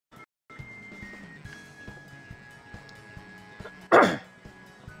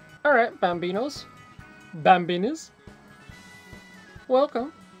Alright, Bambinos. Bambinas.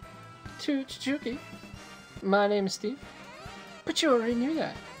 Welcome to Chichuki. My name is Steve. But you already knew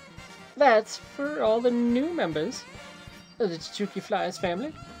that. That's for all the new members of the Chichuki Flyers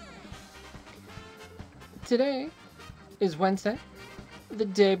family. Today is Wednesday, the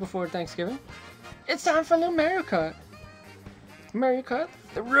day before Thanksgiving. It's time for a little Mario Kart. Mario Kart,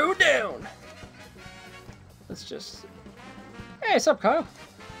 the road down. Let's just... Hey, what's up, Kyle?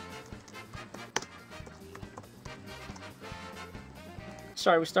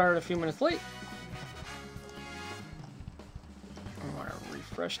 Sorry, we started a few minutes late. I want to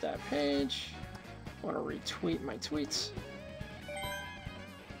refresh that page. I want to retweet my tweets.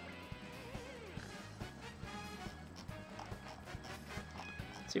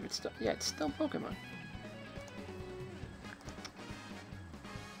 See if it's still... Yeah, it's still Pokemon.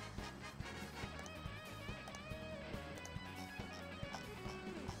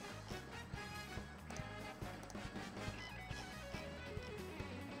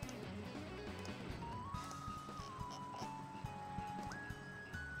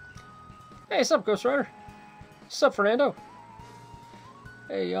 Hey, what's up, Ghost Rider? What's up, Fernando?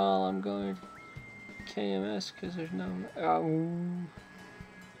 Hey, y'all, I'm going KMS because there's no...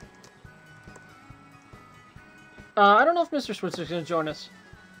 I don't know if Mr. Switzer's going to join us.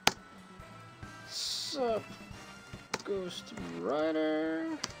 Sup, Ghost Rider?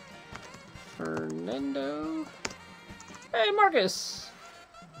 Fernando? Hey, Marcus!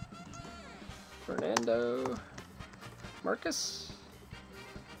 Fernando? Marcus?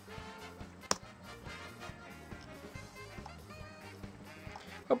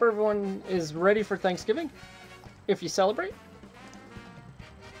 Hope everyone is ready for Thanksgiving, if you celebrate.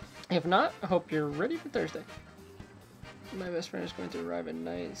 If not, I hope you're ready for Thursday. My best friend is going to arrive at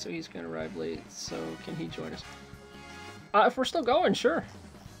night, so he's going to arrive late, so can he join us? If we're still going, sure.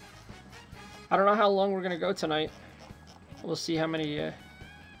 I don't know how long we're going to go tonight. We'll see how many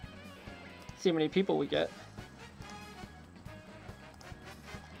people we get.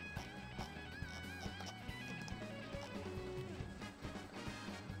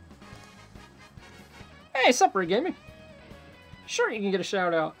 Hey, sup, Ray Gaming? Sure, you can get a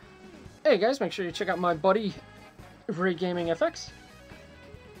shout out. Hey guys, make sure you check out my buddy Ray Gaming FX.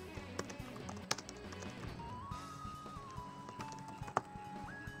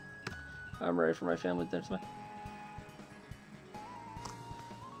 I'm ready for my family dinner tonight.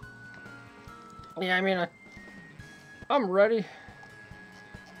 Yeah, I mean, I'm ready.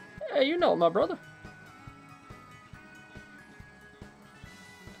 Hey, you know my brother.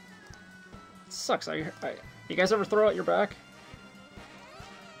 Sucks. You guys ever throw out your back?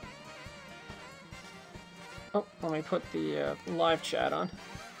 Oh, let me put the live chat on.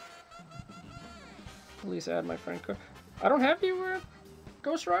 Please add my friend code. I don't have you,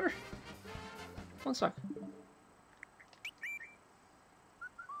 Ghost Rider. One sec.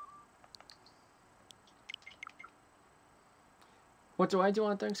 What do I do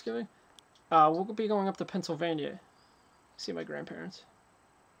on Thanksgiving? We'll be going up to Pennsylvania. See my grandparents.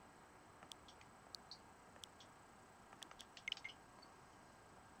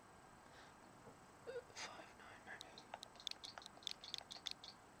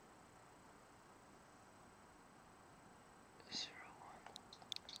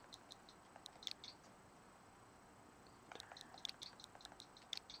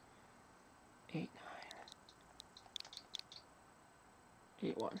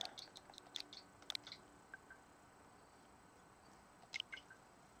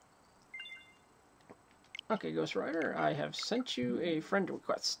 Okay, Ghost Rider, I have sent you a friend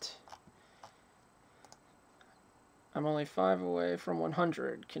request. I'm only 5 away from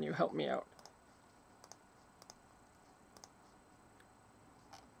 100. Can you help me out?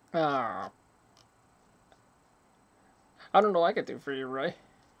 I don't know what I could do for you, Ray.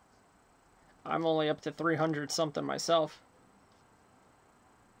 I'm only up to 300 something myself.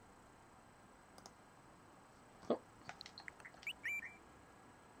 Oh.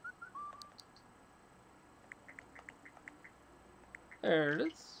 There it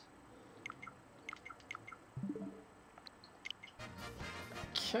is.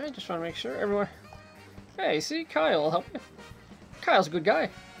 Okay, just want to make sure everyone... Hey, see, Kyle will help you. Kyle's a good guy.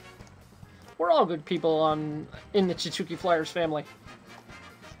 We're all good people in the Chichuki Flyers family.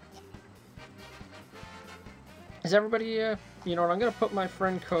 Is everybody, you know what, I'm going to put my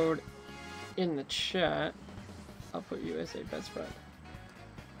friend code in the chat. I'll put you as a best friend.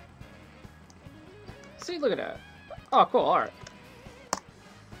 See, look at that. Oh, cool, alright.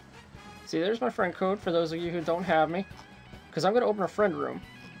 See, there's my friend code for those of you who don't have me. Because I'm going to open a friend room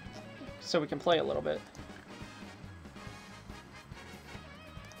so we can play a little bit.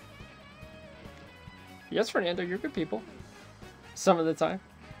 Yes, Fernando, you're good people. Some of the time.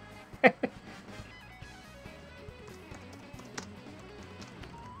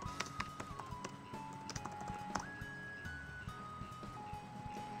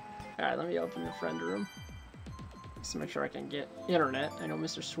 Alright, let me open the friend room. Just to make sure I can get internet. I know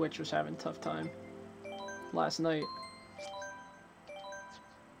Mr. Switch was having a tough time last night.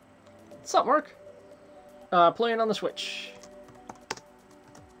 What's up, Mark? Playing on the Switch.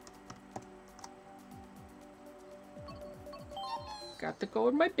 Got to go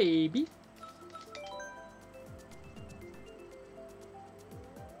with my baby.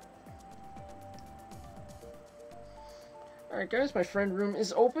 Alright guys, my friend room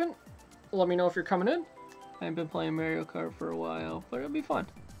is open. Let me know if you're coming in. I've been playing Mario Kart for a while, but it'll be fun.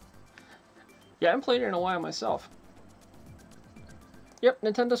 Yeah, I haven't played it in a while myself. Yep,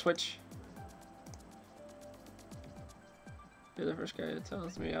 Nintendo Switch. You're the first guy that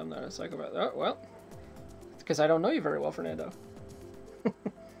tells me I'm not a psychopath. Oh, well. It's because I don't know you very well, Fernando.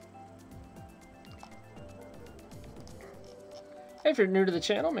 Hey, if you're new to the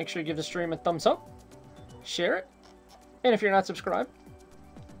channel, make sure you give the stream a thumbs up. Share it. And if you're not subscribed,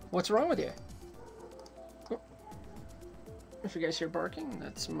 what's wrong with you? Oh. If you guys hear barking,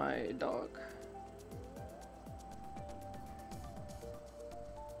 that's my dog.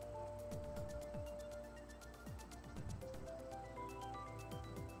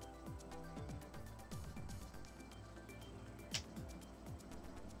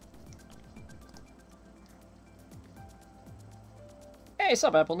 Hey,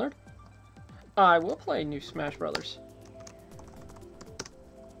 sup, Apple Nerd? I will play New Smash Brothers.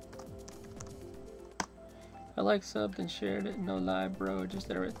 I like subbed and shared it. No lie, bro. Just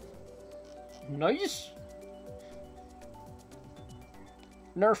did it. Nice.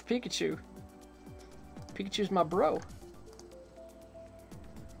 Nerf Pikachu. Pikachu's my bro.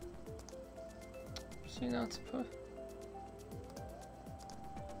 See, now it's supposed.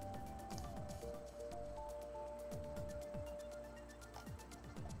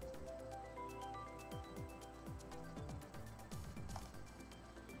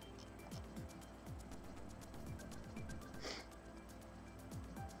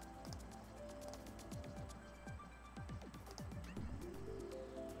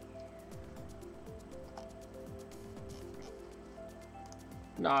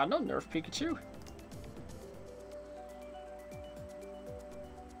 Nah, no Nerf Pikachu.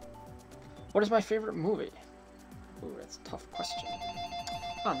 What is my favorite movie? Ooh, that's a tough question.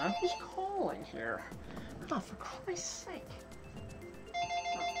 Oh, now who's calling here? Oh, for Christ's sake.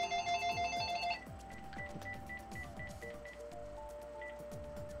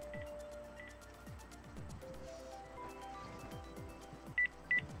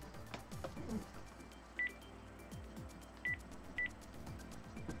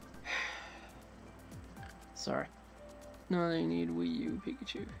 Sorry. No, they need Wii U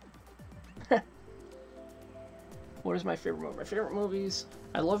Pikachu. What is my favorite movie? My favorite movies.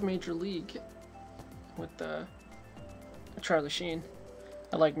 I love Major League with Charlie Sheen.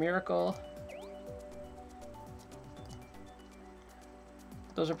 I like Miracle.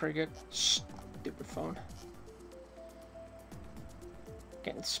 Those are pretty good. Stupid phone.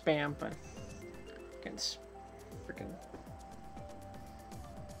 Getting spammed by getting freaking.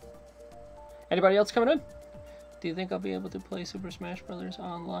 Anybody else coming in? Do you think I'll be able to play Super Smash Brothers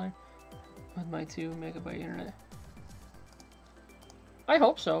online with my 2 megabyte internet? I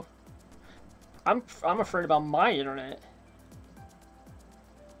hope so. I'm afraid about my internet.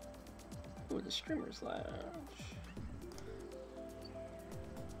 Ooh, the streamer's lounge.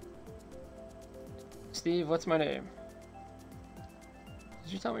 Steve, what's my name?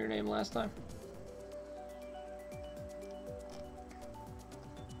 Did you tell me your name last time?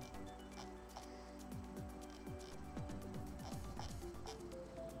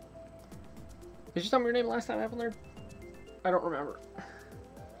 Did you tell me your name last time, Apple Nerd? I don't remember.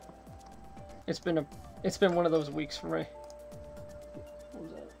 It's been one of those weeks for me. What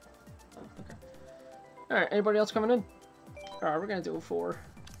was that? Oh, okay. Alright, anybody else coming in? Alright, we're gonna do a 4.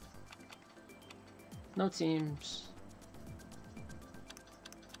 No teams.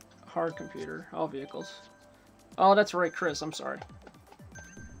 Hard computer. All vehicles. Oh, that's right, Chris. I'm sorry.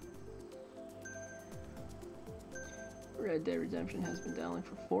 Red Dead Redemption has been downloading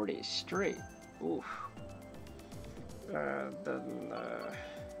for 4 days straight. Oof.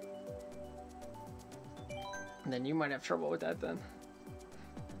 Then you might have trouble with that then.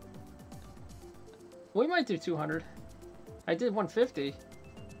 We might do 200. I did 150,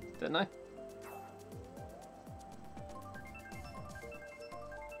 didn't I?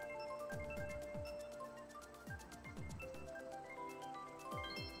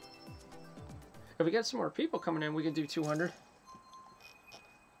 If we get some more people coming in, we can do 200.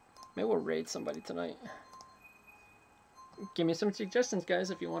 Maybe we'll raid somebody tonight. Give me some suggestions,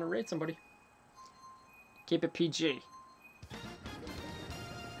 guys, if you want to raid somebody. Keep it PG.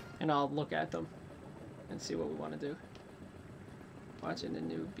 And I'll look at them and see what we want to do. Watching the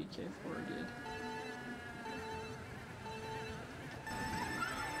new BK4 dude.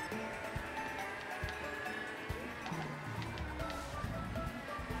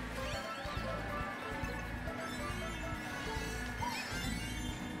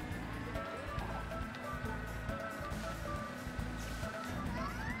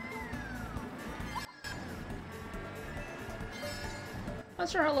 Not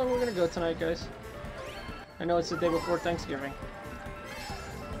sure how long we're gonna go tonight, guys. I know it's the day before Thanksgiving.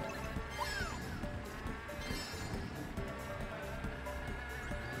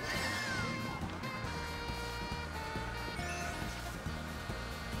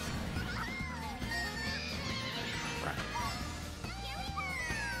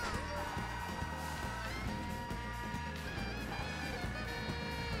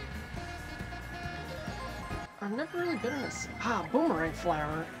 I've never really been in this. Boomerang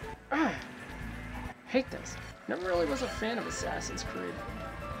flower. Hate this. Never really was a fan of Assassin's Creed.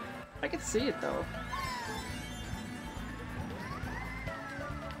 I could see it though.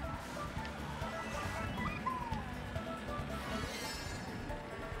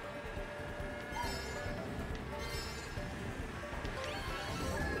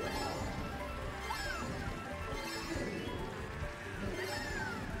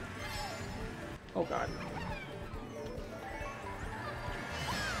 Oh god.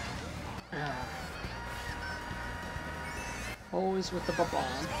 Always with the bomb.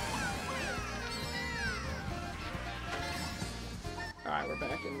 Alright, we're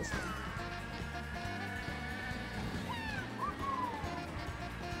back in this thing.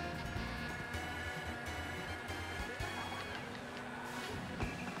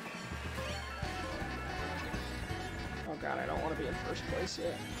 Oh god, I don't want to be in first place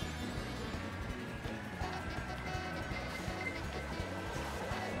yet.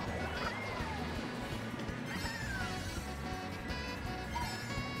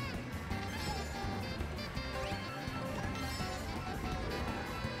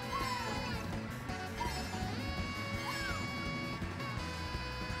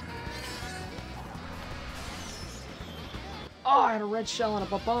 Oh, I had a red shell and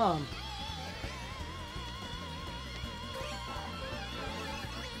a bomb.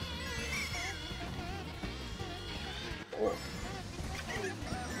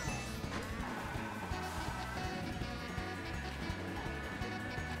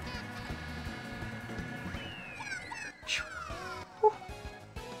 Oh.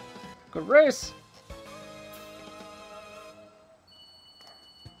 Good race.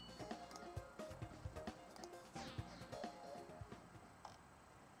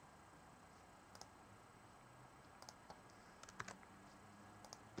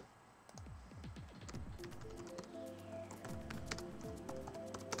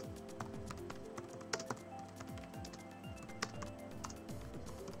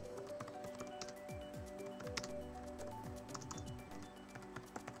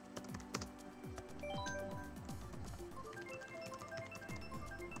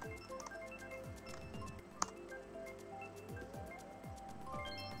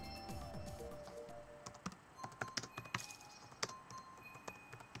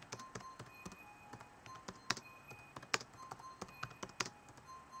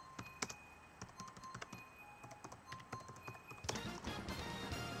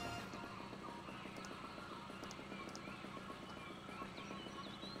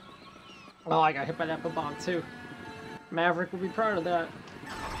 Oh, I got hit by that bomb too. Maverick would be proud of that.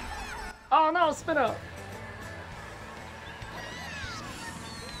 Oh no, spin up!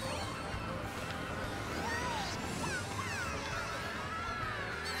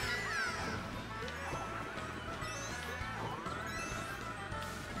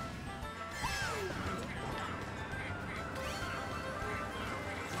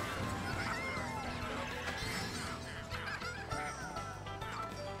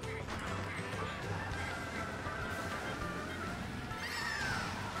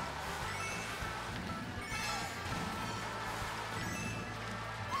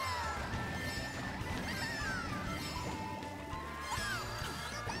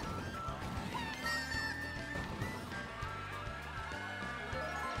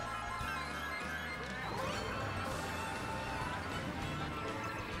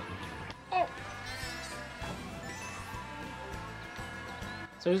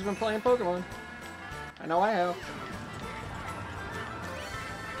 So who's been playing Pokemon? I know I have.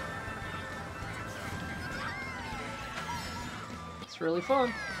 really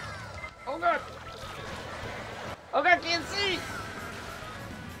fun. Oh god! Oh god, can't see!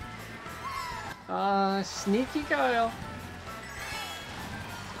 Sneaky Kyle.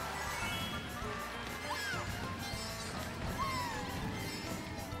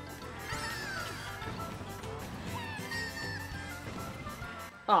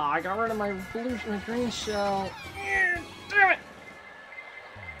 Oh, I got rid of my green shell. Damn it!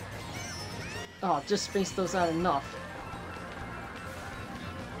 Oh, just spaced those out enough.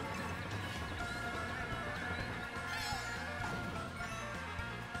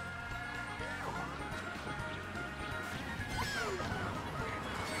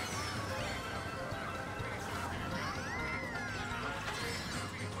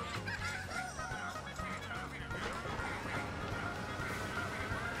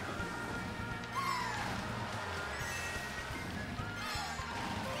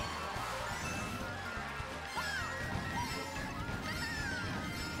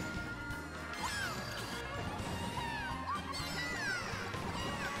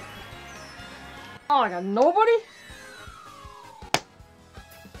 Oh, I got nobody?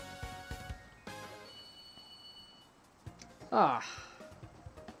 Ah.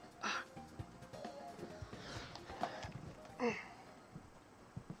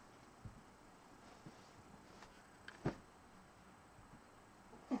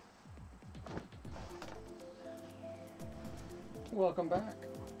 Welcome back.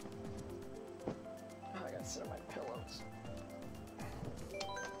 Oh, I gotta sit on my pillows.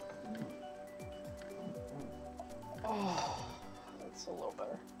 Oh, that's a little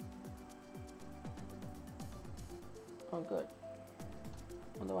better. Oh, good.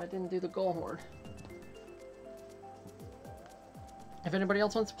 Although I didn't do the goal horde. If anybody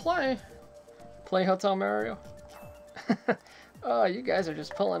else wants to play Hotel Mario. Oh, you guys are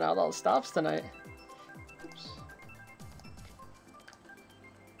just pulling out all the stops tonight. Oops.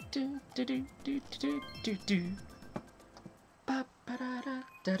 Do do do do do do do. Ba ba da da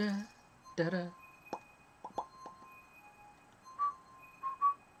da da da da.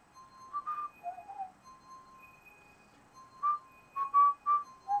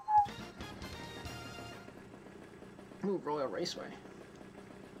 Ooh, Royal Raceway.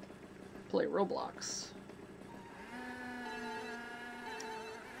 Play Roblox.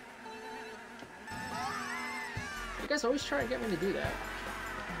 You guys always try to get me to do that.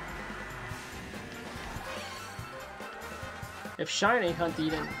 If shining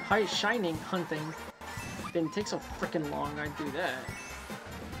hunting didn't take so freaking long, I'd do that.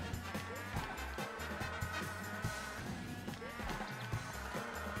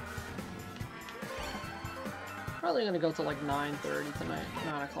 Probably gonna go till like 9:30 tonight,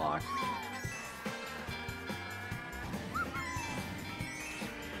 9 o'clock.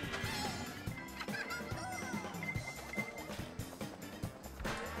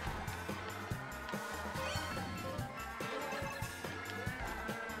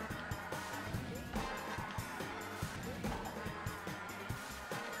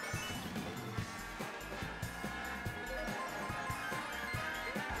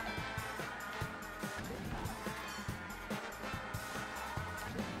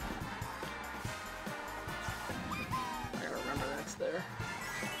 There.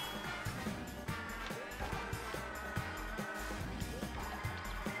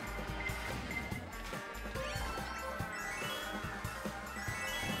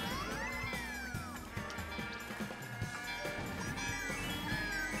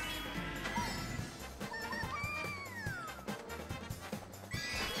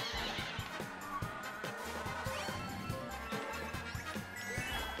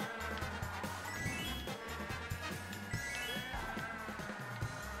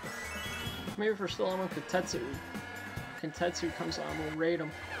 Maybe if we're still on with Kentetsu comes on, we'll raid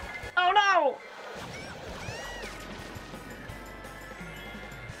him. Oh no!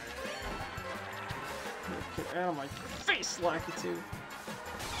 Get out of my face, Lakitu.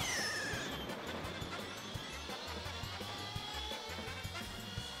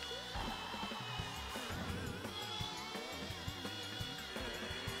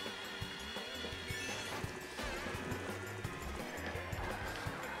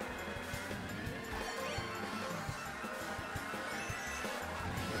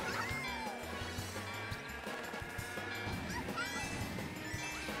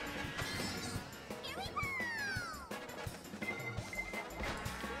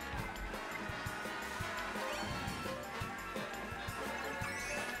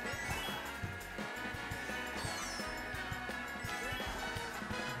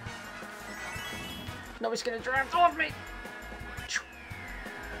 Nobody's gonna draft off me!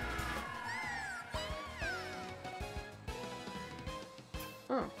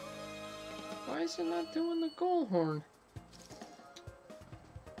 is it not doing the goal horn?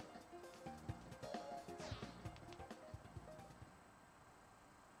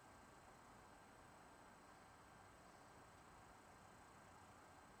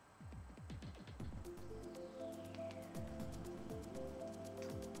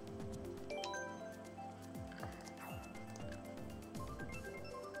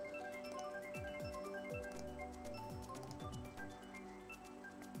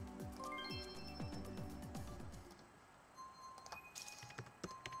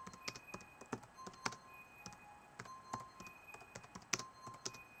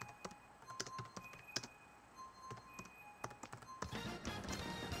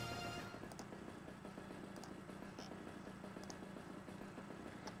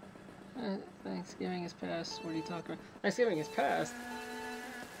 Thanksgiving is past. What are you talking about? Thanksgiving is past.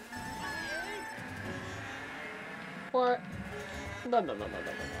 What? No, no, no, no, no,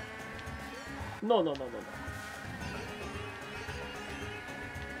 no, no. No, no, no, no, no.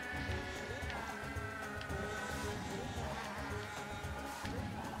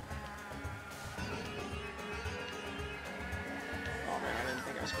 Oh man, I didn't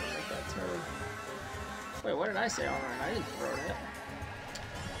think I was gonna make that turn. Wait, what did I say? Alright, I didn't throw it.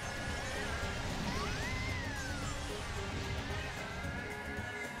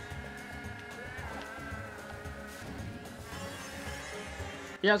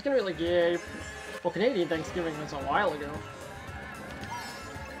 Yeah, I was gonna be like, yeah, well, Canadian Thanksgiving was a while ago.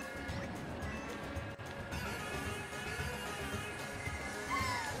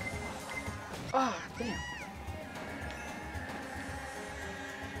 Ah, damn.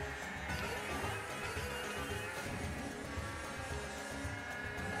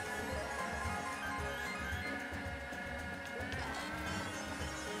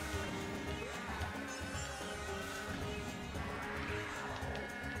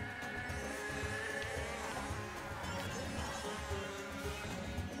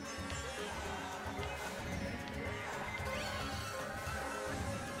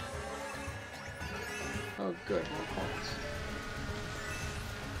 Oh, good, more points.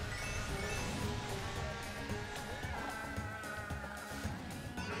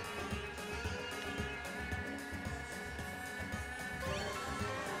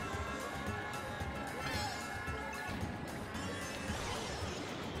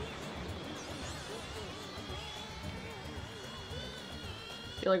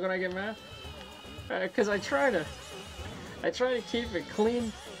 You like when I get mad? Because I try to keep it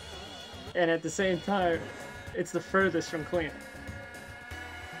clean. And at the same time, it's the furthest from clean.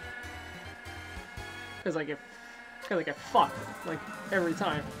 Because I get fucked, like, every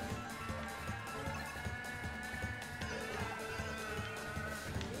time.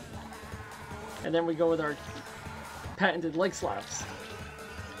 And then we go with our patented leg slaps.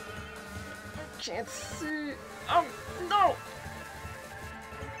 Can't see. Oh, no!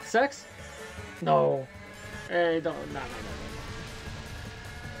 Sex? No. Hey, don't, no, no, no.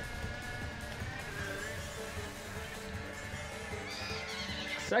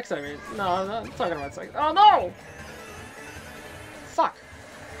 Sex, I mean. No, I'm not talking about sex. Oh, no! Fuck.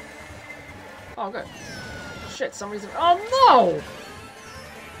 Oh, good. Shit, somebody's... Oh, no!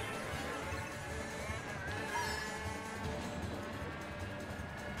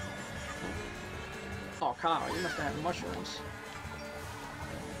 Oh, Kyle, you must have had mushrooms.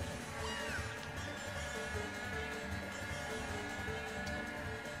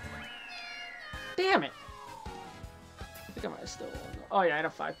 Damn it! I think I might have still won. Oh yeah, I had a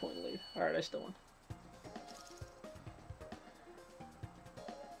 5-point lead. Alright, I still won.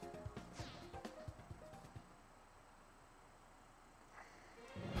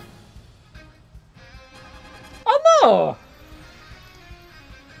 Oh no!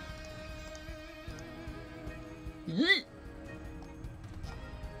 Yeet!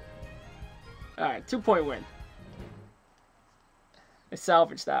 Alright, 2-point win. I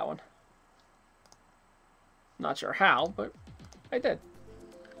salvaged that one. Not sure how, but I did.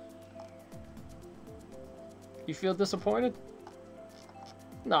 You feel disappointed?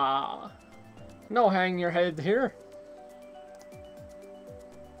 Nah. No hang your head here.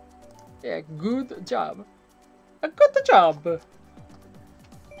 Yeah, good job. A good job.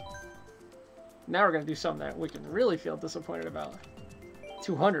 Now we're gonna do something that we can really feel disappointed about.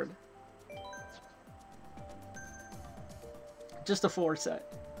 200. Just a 4 set.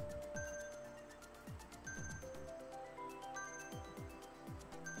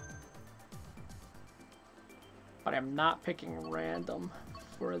 But I'm not picking random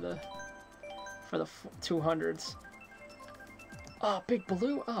for the 200s. Oh, big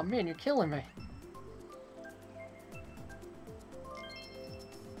blue. Oh man, you're killing me.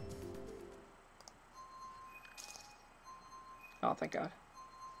 Oh, thank God.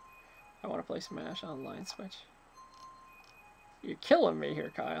 I want to play Smash Online Switch. You're killing me here,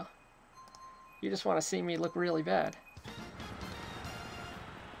 Kyle. You just want to see me look really bad.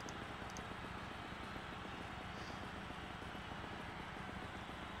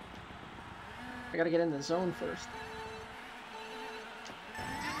 I gotta get in the zone first.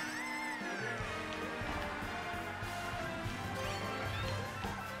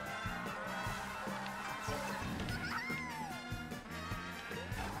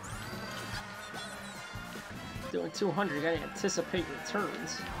 Doing 200, you gotta anticipate your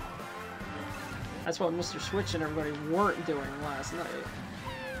turns. That's what Mr. Switch and everybody weren't doing last night.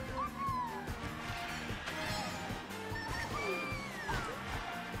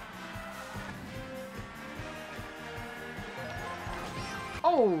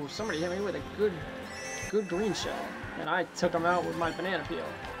 Oh, somebody hit me with a good green shell, and I took him out with my banana peel.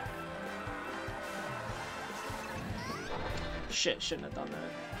 Shit, shouldn't have done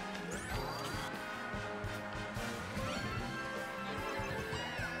that.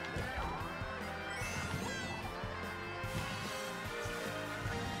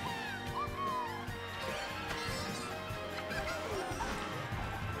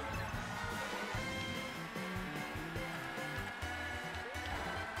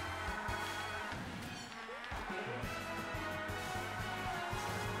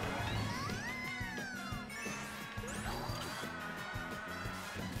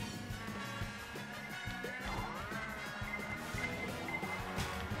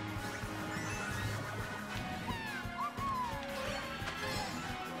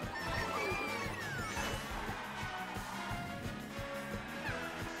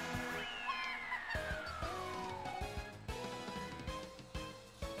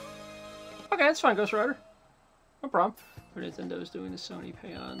 Okay, that's fine, Ghost Rider. No problem. But Nintendo's doing the Sony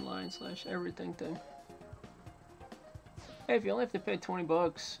Pay Online / everything thing. Hey, if you only have to pay 20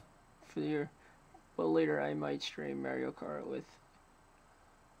 bucks for the year, but later I might stream Mario Kart with,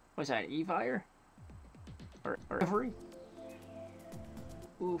 what's that, Evire? Or Every?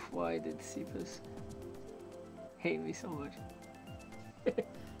 Oof, why did Cephas hate me so much?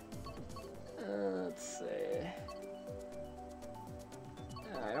 Let's see.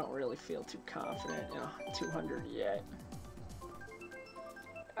 I don't really feel too confident, 200 yet.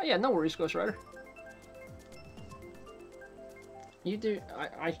 Oh yeah, no worries, Ghost Rider. You do.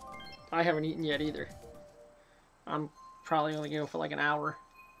 I haven't eaten yet either. I'm probably only going for like an hour.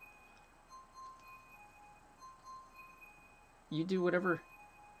 You do whatever.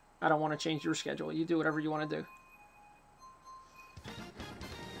 I don't want to change your schedule. You do whatever you want to do.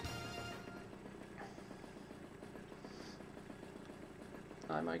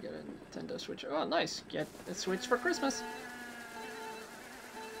 I might get a Nintendo Switch. Oh, nice. Get a Switch for Christmas.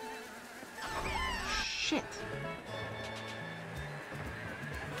 Shit.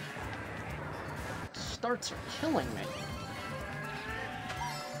 Starts are killing me.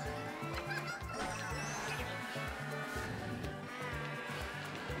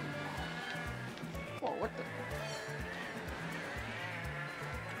 Whoa, what the?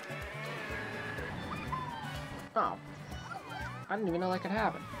 Oh. I didn't even know that could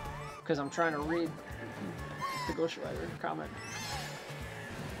happen. Because I'm trying to read the Ghost Rider comment.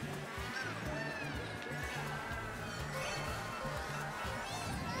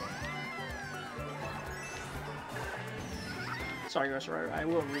 Sorry, Ghost Rider, I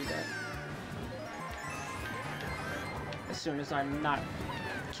will read that. As soon as I'm not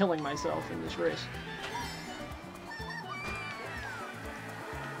killing myself in this race.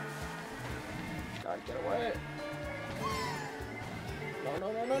 Gotta get away.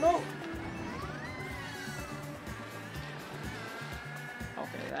 No.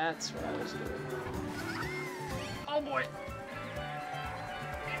 Okay, that's what I was doing. Oh boy!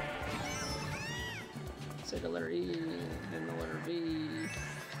 Say the letter E, then the letter V.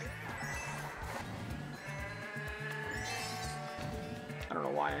 I don't know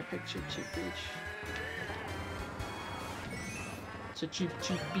why I picked Cheap Cheap Beach. It's a Cheap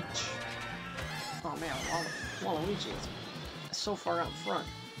Cheap Beach. Oh man, Waluigi is so far out front.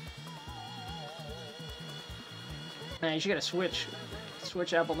 Man, you should get a Switch.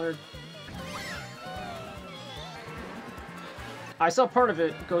 Switch, Apple Nerd. I saw part of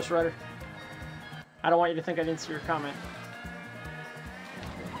it, Ghost Rider. I don't want you to think I didn't see your comment.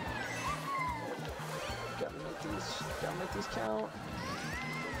 Gotta make these count.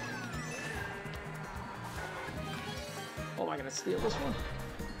 Oh, am I gonna steal this one?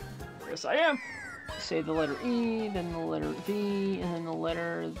 Yes, I am. Say the letter E, then the letter V, and then the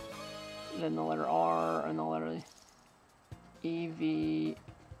letter R, and the letter E, V,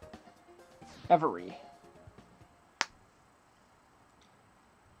 Every.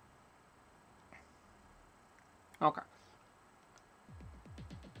 Okay.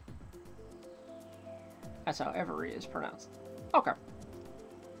 That's how Every is pronounced. Okay.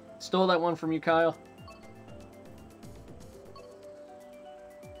 Stole that one from you, Kyle.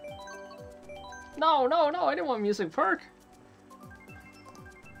 No, no, no, I didn't want Music Park.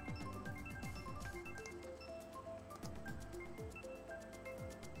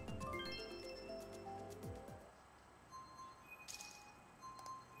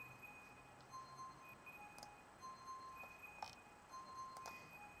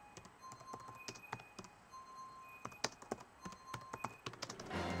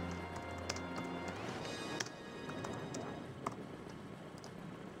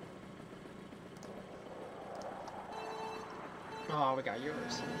 Oh, we got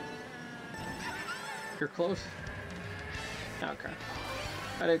yours. You're close. Okay.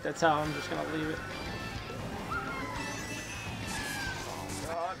 I think that's how I'm just gonna leave it. Oh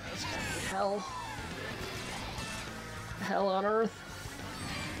god, that's gonna be hell. Hell on earth.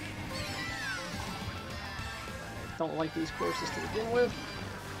 Don't like these courses to begin with.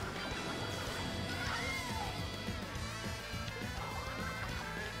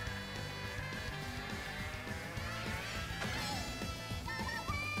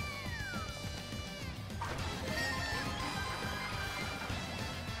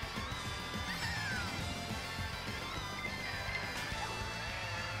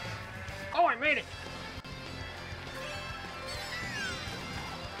 Oh, I made it!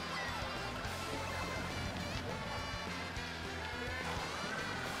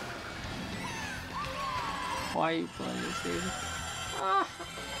 Why are you playing this, David?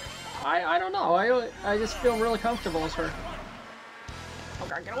 I don't know. I just feel really comfortable as her. Oh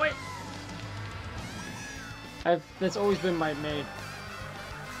god, get away! That's always been my main.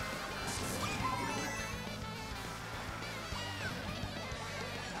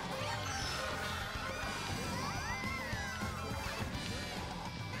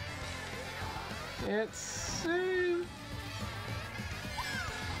 It's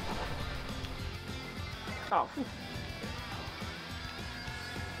oh.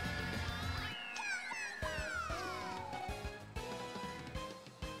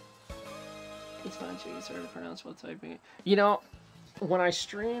 It's fine too. It's hard to pronounce while typing. You know, when I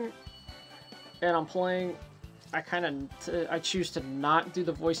stream and I'm playing, I choose to not do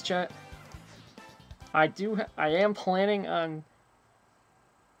the voice chat. I am planning on.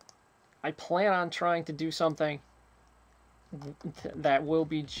 I plan on trying to do something that will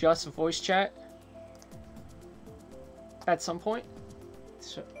be just voice chat at some point.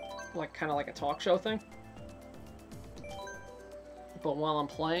 So, like, kind of like a talk show thing. But while I'm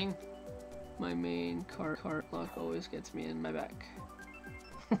playing, my main cart lock always gets me in my back.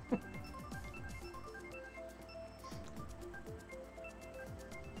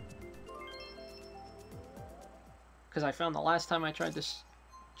 Because I found the last time I tried this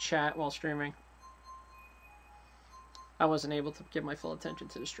chat while streaming, I wasn't able to give my full attention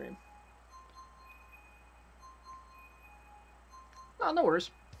to the stream. Oh, no worries.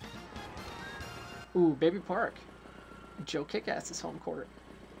 Ooh, Baby Park. Joe Kickass's home court.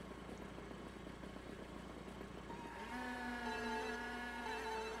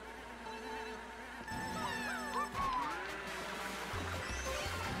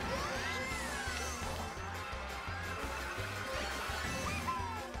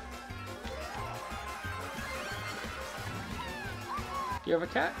 You have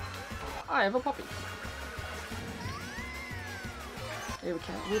a cat? I have a puppy. You have a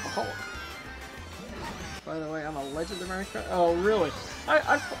cat? We have a Hulk. By the way, I'm a legend of Mario Kart. Oh, really?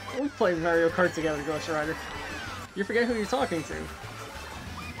 We played Mario Kart together, Ghost Rider. You forget who you're talking to.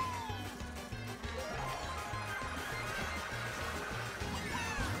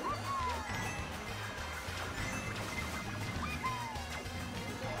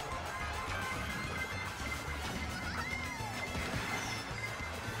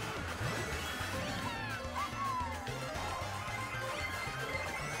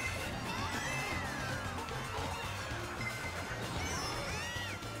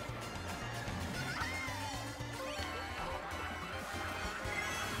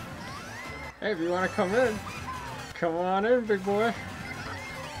 Hey, if you want to come in, come on in, big boy.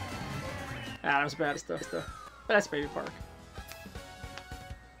 Ah, that was bad stuff. But that's Baby Park.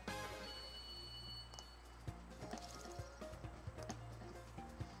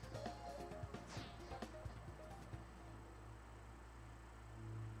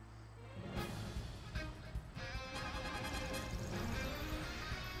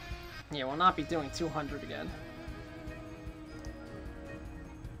 Yeah, we'll not be doing 200 again.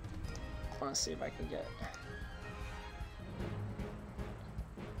 I want to see if I can get.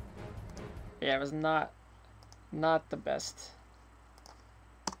 Yeah, it was not Not the best.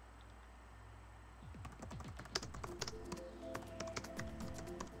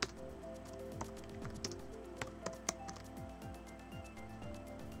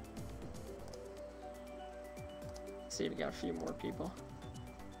 Let's see if we got a few more people.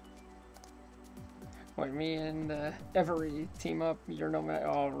 When me and Every team up, you're no matter.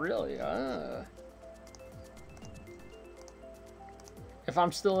 Oh, really? If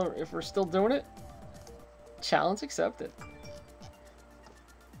we're still doing it, challenge accepted.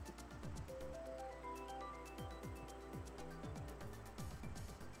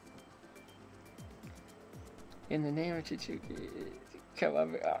 In the name of Chichuki, come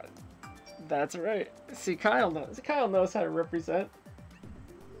on. That's right. See, Kyle knows. Kyle knows how to represent.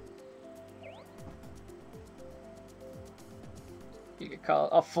 You could call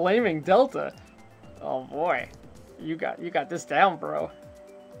it a flaming delta. Oh boy, you got this down, bro.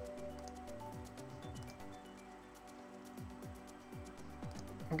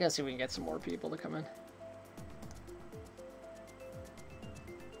 I'm guessing we can get some more people to come in.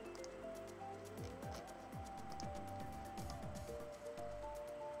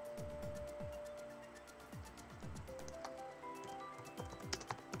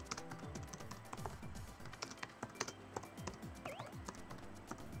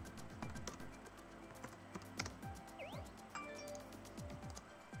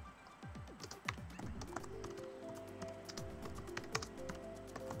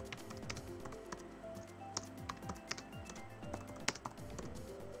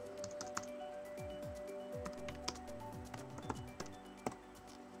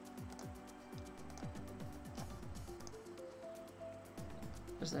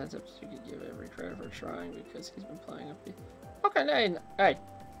 Just a heads up, so you could give Every credit for trying because he's been playing up the. Okay, hey.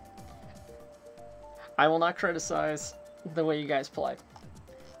 I will not criticize the way you guys play.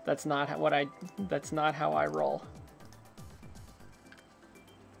 That's not That's not how I roll.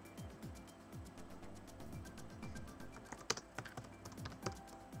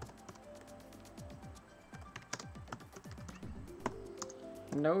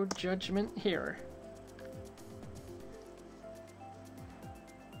 No judgment here.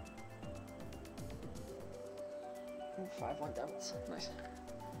 Ooh, 5-1 Devils. Nice.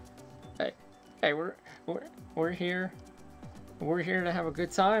 Hey, we're here. We're here to have a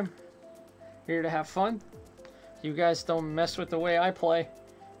good time. Here to have fun. You guys don't mess with the way I play,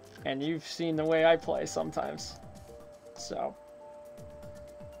 and you've seen the way I play sometimes. So.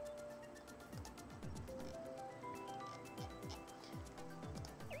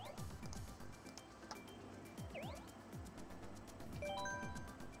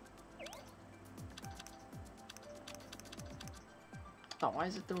 Oh, why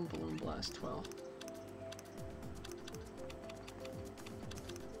is it doing Balloon Blast 12?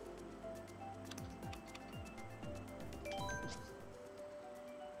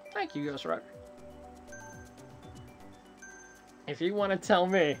 Thank you, Ghost Rider. If you want to tell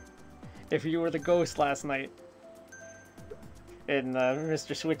me if you were the ghost last night in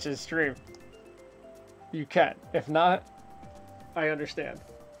Mr. Switch's stream, you can. If not, I understand.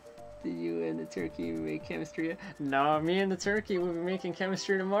 Did you and the turkey make chemistry yet? No, me and the turkey will be making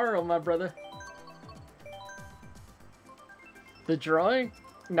chemistry tomorrow, my brother. The drawing?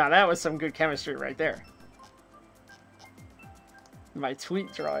 No, that was some good chemistry right there. My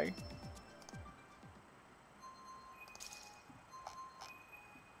tweet drawing.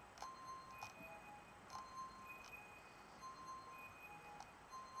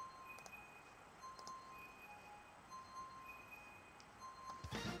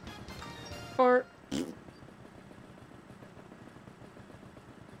 Fart.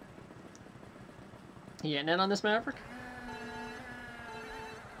 You getting in on this, Maverick?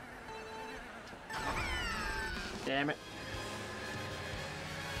 Damn it.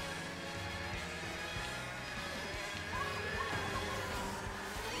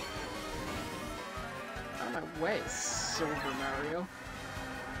 Out of my way, Silver Mario.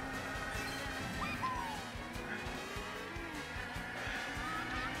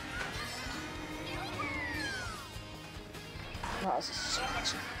 Wow, this is so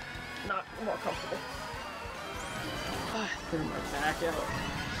much not more comfortable. Threw my back out.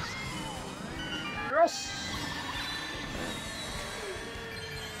 Yes!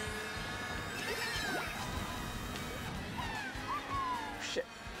 Shit.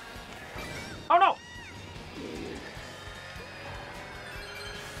 Oh no!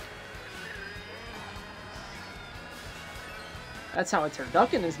 That's how a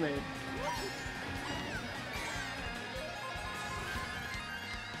turducken is made.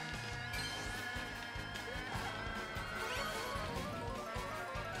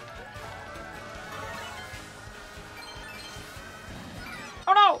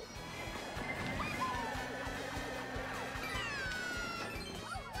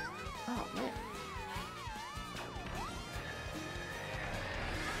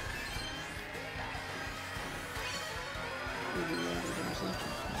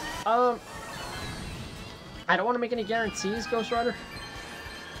 I don't want to make any guarantees, Ghost Rider.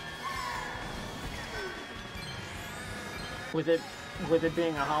 With it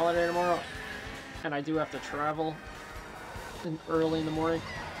being a holiday tomorrow, and I do have to travel early in the morning.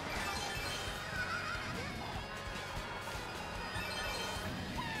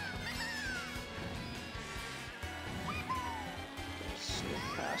 Sneak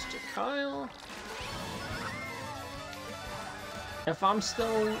past to Kyle. If I'm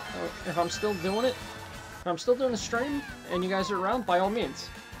still doing it, if I'm still doing the stream, and you guys are around, by all means.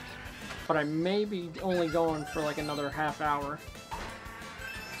 But I may be only going for like another half hour.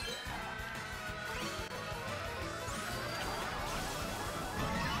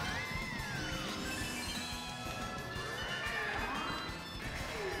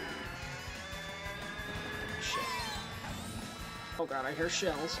 Shit. Oh god, I hear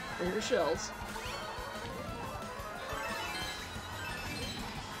shells. I hear shells.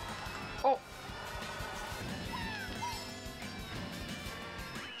 Oh!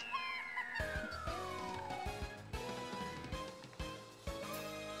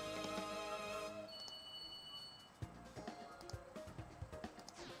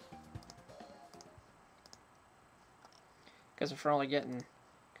 Because if we're only getting,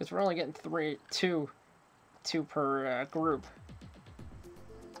 two per group.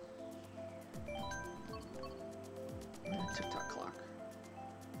 TikTok clock.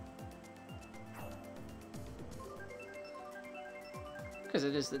 Because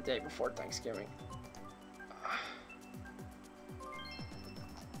it is the day before Thanksgiving.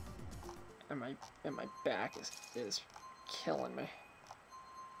 And my back is killing me.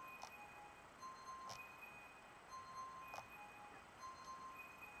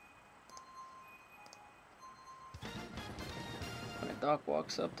 Doc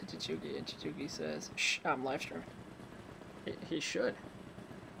walks up to Chichuki and Chichuki says, "Shh, I'm live streaming." He should.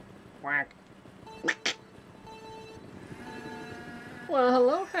 Whack. Well,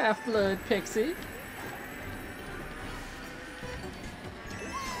 hello, Half-Blood Pixie.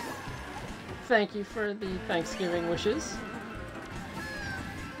 Thank you for the Thanksgiving wishes.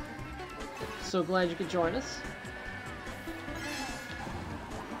 So glad you could join us.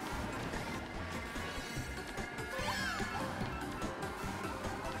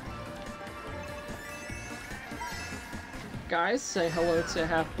 Guys, say hello to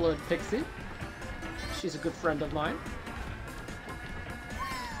Half-Blood Pixie. She's a good friend of mine.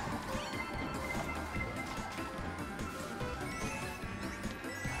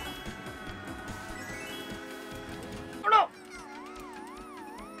 Oh no!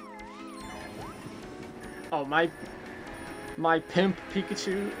 Oh, my pimp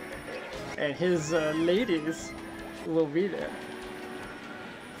Pikachu and his ladies will be there.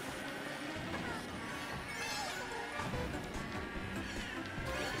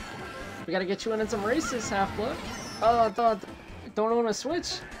 We gotta get you in some races, Half-Blood. Oh, I thought, don't own a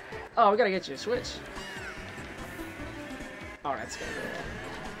Switch? Oh, we gotta get you a Switch. Oh, that's gonna go well.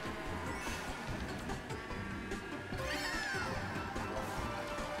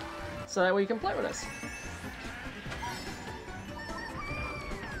 So that way you can play with us.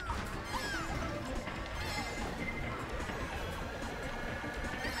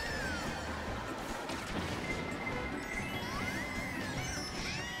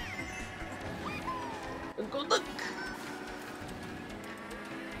 Good luck!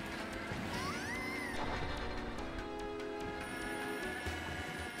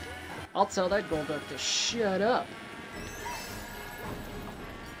 I'll tell that Golduck to shut up.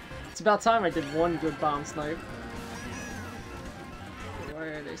 It's about time I did one good bomb snipe. Why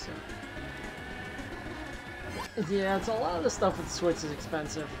are they so... Yeah, it's a lot of the stuff with Switch is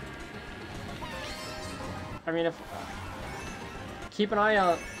expensive. I mean, if... keep an eye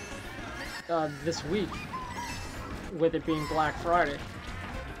out this week, with it being Black Friday.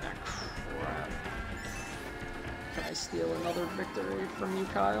 Ah, crap. Can I steal another victory from you,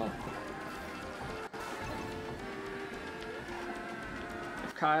 Kyle?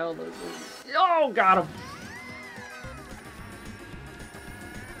 If Kyle... Oh, got him!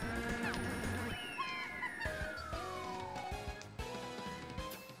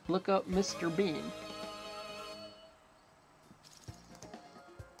 Look up Mr. Bean.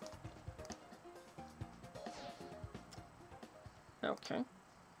 Okay.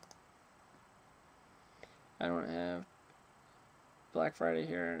 I don't have Black Friday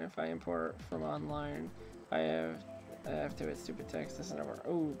here, and if I import from online, I have to hit stupid text. This never.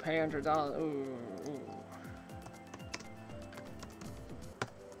 Ooh, pay $100. Ooh.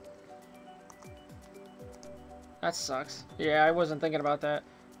 That sucks. Yeah, I wasn't thinking about that.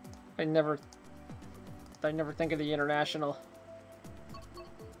 I never think of the international.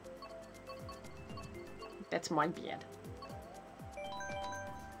 That's my bed.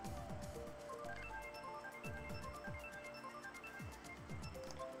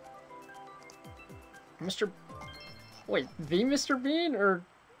 Mr. Wait, the Mr. Bean? Or...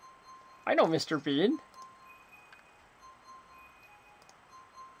 I know Mr. Bean.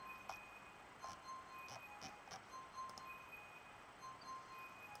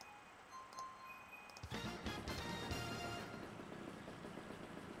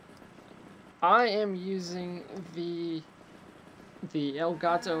 I am using the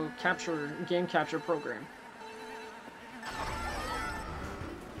Elgato game capture program.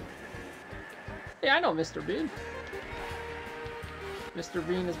 Yeah, I know Mr. Bean. Mr.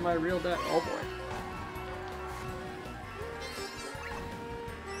 Bean is my real dad. Oh boy.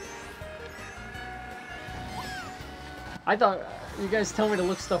 I thought you guys tell me to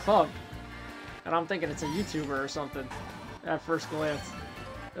look stuff up, and I'm thinking it's a YouTuber or something at first glance.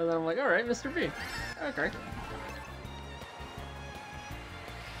 And then I'm like, alright, Mr. Bean. Okay.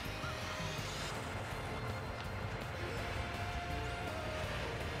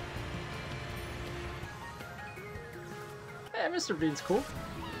 Yeah, Mr. Bean's cool.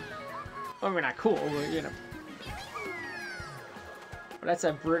 I mean, not cool, but you know. But that's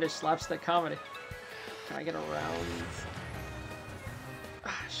that British slapstick comedy. Can I get around?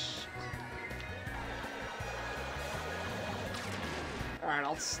 Ah, shit. Alright,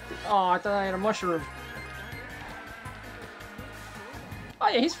 oh, I thought I had a mushroom. Oh,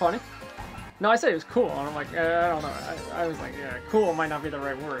 yeah, he's funny. No, I said he was cool, and I'm like, I don't know. I was like, yeah, cool might not be the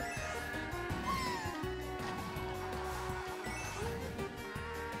right word.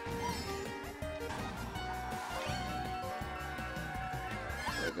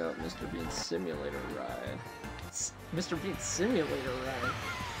 Look up Mr. Bean's Simulator Ride. Mr. Bean's Simulator Ride.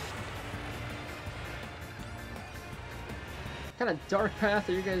 What kind of dark path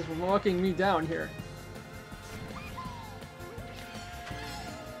are you guys walking me down here?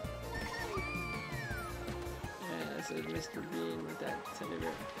 Yeah, this is Mr. Bean with that teddy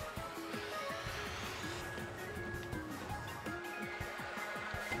bear.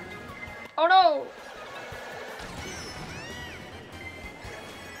 Oh no!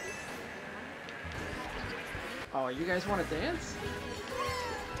 Oh, you guys want to dance?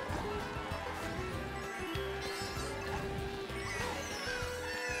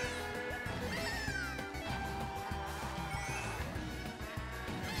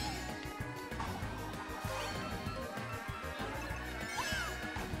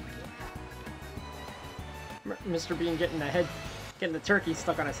 Mr. Bean getting the turkey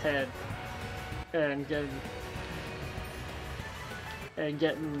stuck on his head, and getting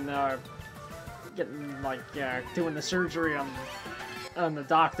like doing the surgery on the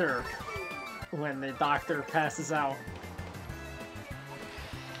doctor when the doctor passes out,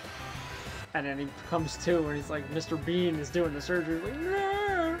 and then he comes to and he's like, Mr. Bean is doing the surgery, like,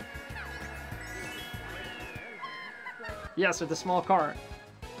 no! Yes, with the small cart.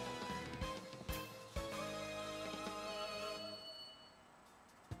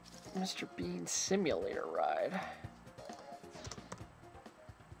 Mr. Bean's Simulator Ride.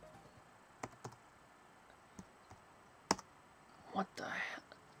 What the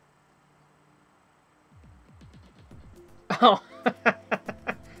hell? Oh.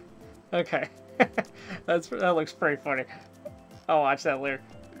 Okay. That looks pretty funny. I'll watch that later.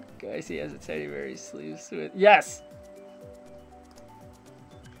 Guys, he has a teddy bear he sleeves with. Yes!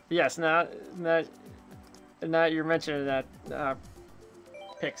 Yes, now you're mentioning that,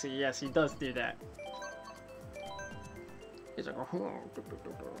 Pixie, yes, he does do that. He's like, oh.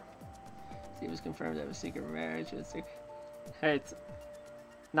 He was confirmed to have a secret marriage. Hey, it's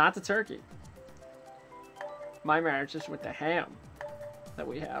not the turkey. My marriage is with the ham that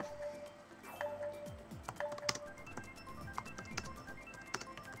we have.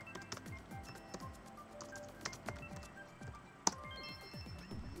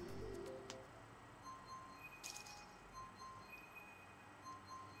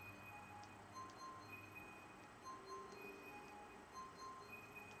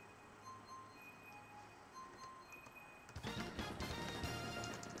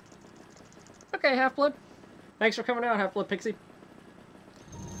 Okay, Half-Blood. Thanks for coming out, Half-Blood Pixie.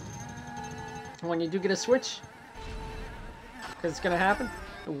 When you do get a Switch, because it's going to happen,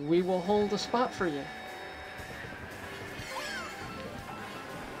 we will hold a spot for you.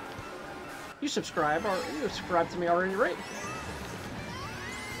 You subscribe to me already, right?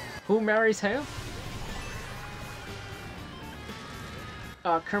 Who marries Ham?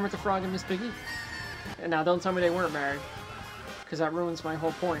 Kermit the Frog and Miss Piggy. And now don't tell me they weren't married, because that ruins my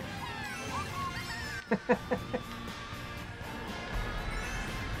whole point.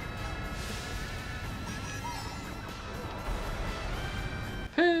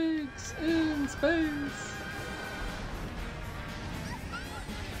 space.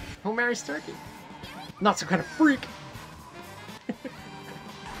 Who marries Turkey? Not some kind of freak.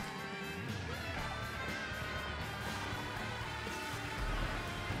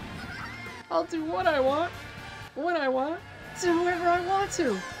 I'll do what I want, when I want, to whoever I want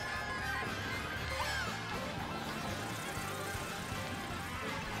to.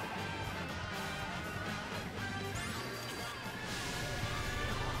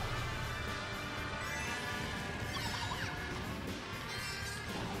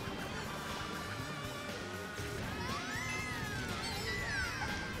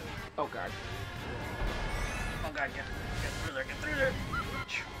 Oh god. Oh god, get through there, get through there.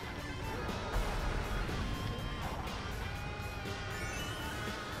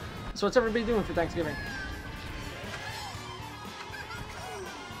 So what's everybody doing for Thanksgiving?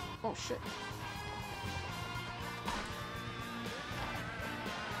 Oh shit.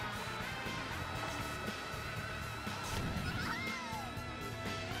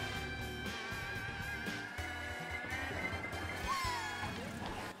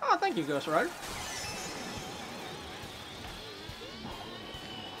 Oh, thank you, Ghost Rider.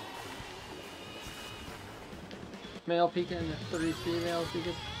 Male Pika and the 3 female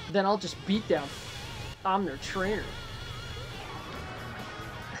Pikas. Then I'll just beat them. I'm their trainer.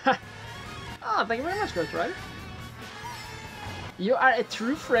 Ah, thank you very much, Ghost Rider. You are a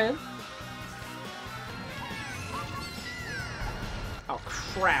true friend. Oh,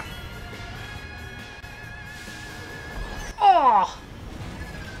 crap. Oh!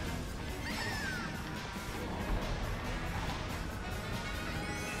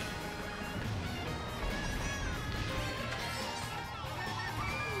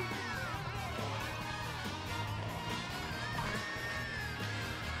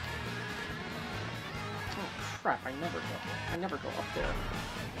 Crap, I never go up there.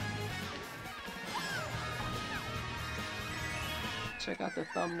 Check out the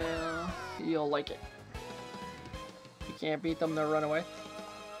thumbnail. You'll like it. You can't beat them, they'll run away.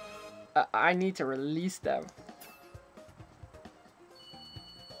 I need to release them.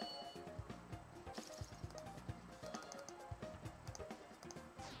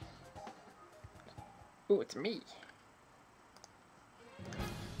 Ooh, it's me.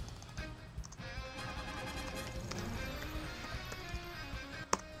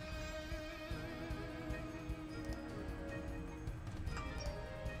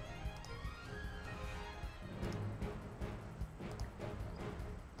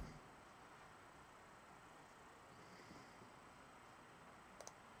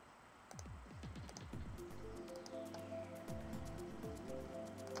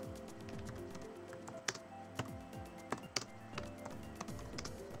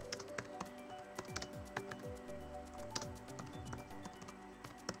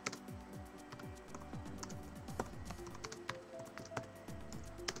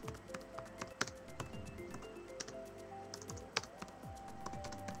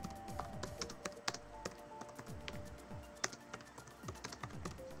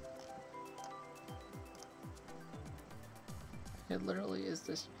 It literally is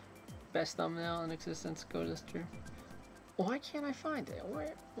this best thumbnail in existence. Go to this true. Why can't I find it?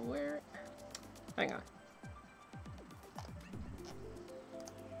 Where? Hang on.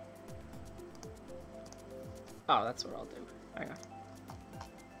 Oh, that's what I'll do. Hang on.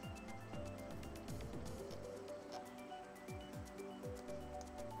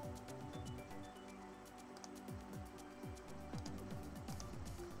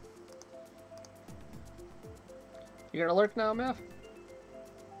 You gonna lurk now, Mav?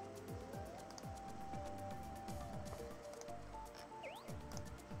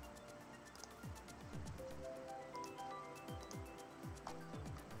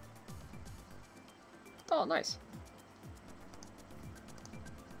 Oh, nice.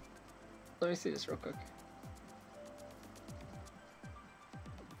 Let me see this real quick.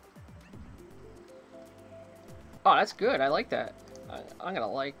 Oh, that's good. I like that. I'm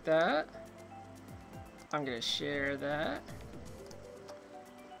gonna like that. I'm gonna share that.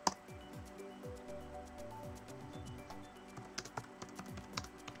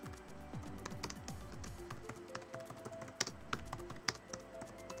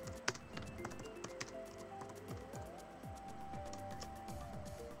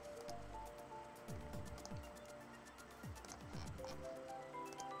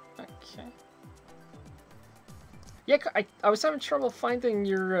 Okay. Yeah, I was having trouble finding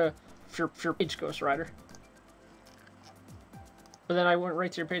your page, Ghost Rider. But then I went right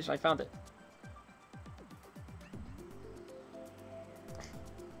to your page and I found it.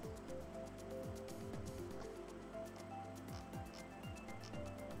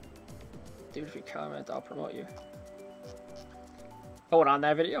 dude, if you comment, I'll promote you. Oh, and on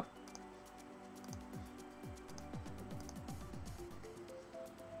that video?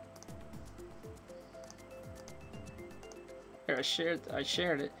 Here, I shared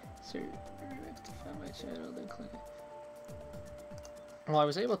it. So, to find my channel, then click it. Well, I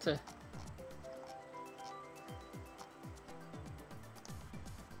was able to...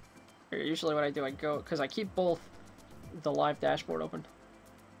 Here, usually what I do, I go... Because I keep both the live dashboard open.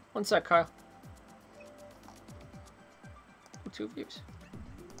 One sec, Kyle. 2 views.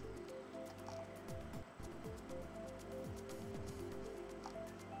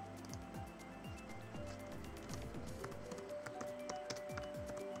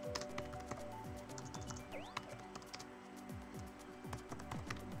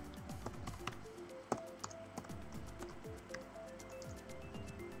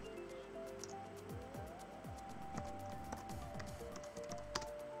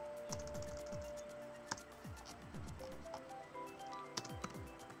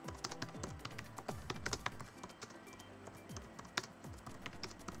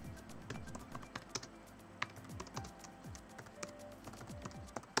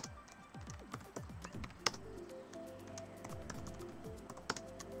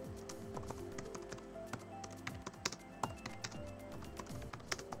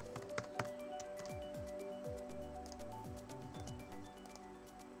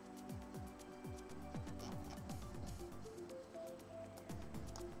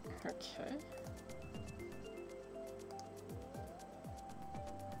 Okay.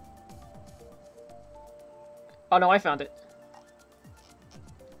 Oh no, I found it.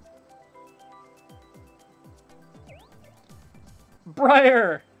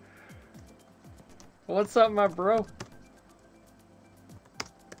 Briar! What's up, my bro?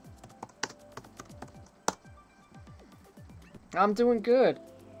 I'm doing good.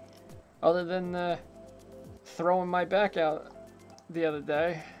 Other than throwing my back out the other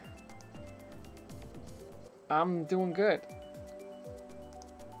day. I'm doing good.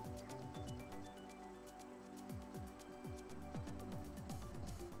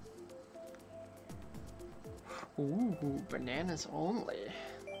 Ooh, bananas only.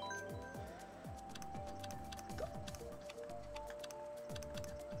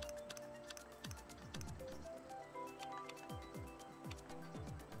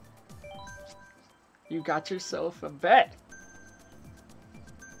 You got yourself a bet.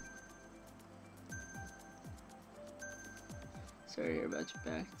 Sorry to hear about your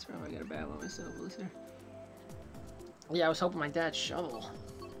back. That's probably I got a bad one myself, listener. Yeah, I was helping my dad shovel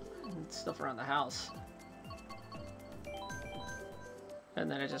and stuff around the house.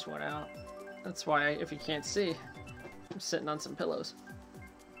 And then it just went out. That's why, if you can't see, I'm sitting on some pillows.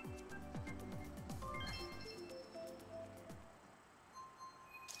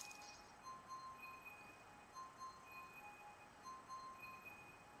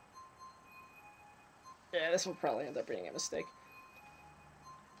 Yeah, this will probably end up being a mistake.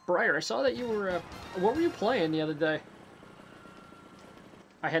 Briar, I saw that you were, what were you playing the other day?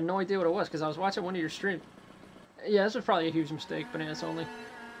 I had no idea what it was, because I was watching one of your streams. Yeah, this was probably a huge mistake, bananas only.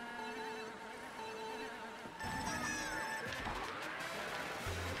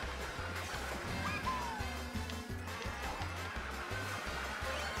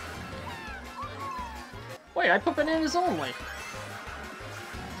 Wait, I put bananas only.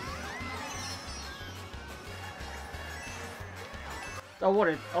 Oh, what?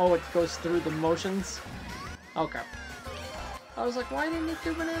 It goes through the motions? Okay. I was like, why didn't it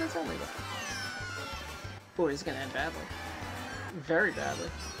do bananas only? Oh, it's gonna end badly. Very badly.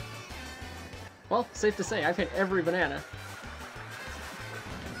 Well, safe to say, I've hit every banana.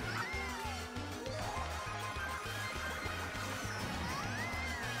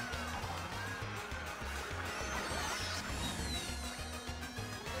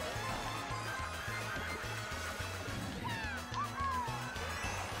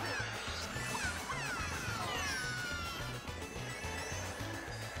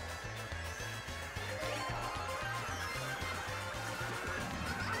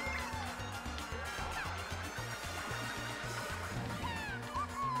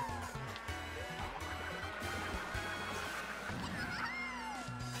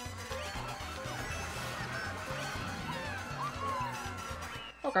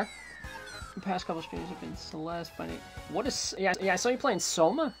 Okay. The past couple streams have been Celeste, Bunny. What is... Yeah, I saw you playing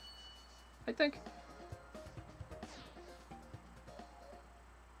Soma, I think.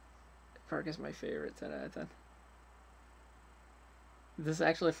 Park is my favorite 10 out of 10. This is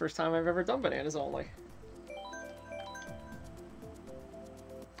actually the first time I've ever done bananas only.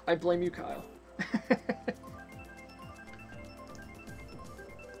 I blame you, Kyle.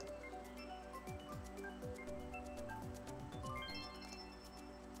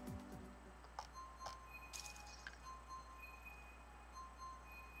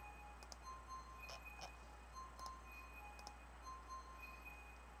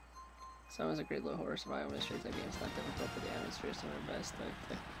 Sounds a great little horror survival mystery. That game's not difficult, but the atmosphere's some of the best.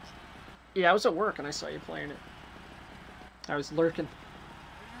 Yeah, I was at work and I saw you playing it. I was lurking.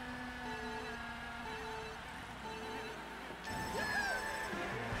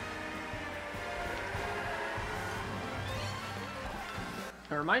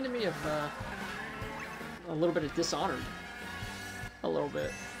 It reminded me of a little bit of Dishonored. A little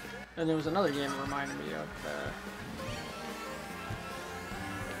bit. And there was another game that reminded me of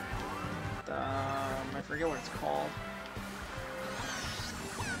I forget what it's called.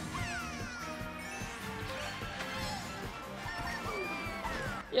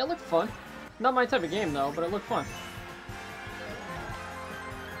 Yeah, it looked fun. Not my type of game though, but it looked fun.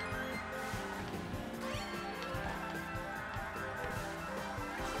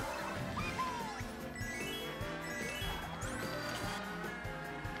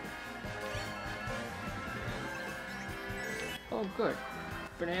 Oh, good.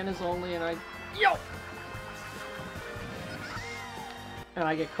 Bananas only, and yo! And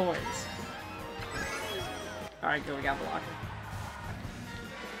I get coins. Alright, good, we got blocked.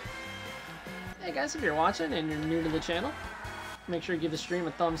 Hey guys, if you're watching and you're new to the channel, make sure you give the stream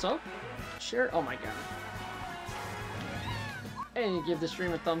a thumbs up. Share it. Oh my god. And you give the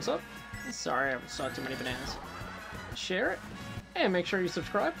stream a thumbs up. Sorry, I saw too many bananas. Share it. And make sure you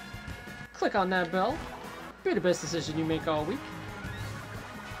subscribe. Click on that bell. Be the best decision you make all week.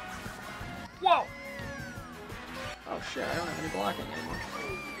 Whoa! Oh shit, I don't have any blocking anymore.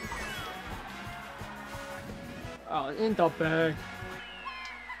 Oh, in the bag.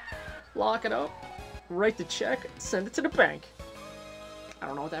 Lock it up, write the check, send it to the bank. I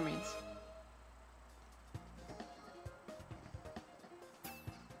don't know what that means.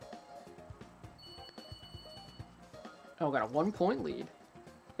 Oh, got a 1-point lead.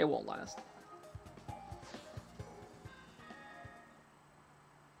 It won't last.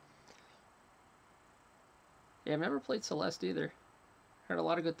 Yeah, I've never played Celeste either. Heard a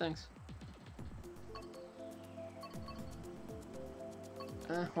lot of good things.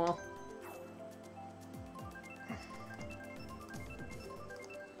 Well.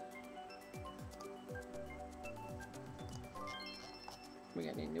 We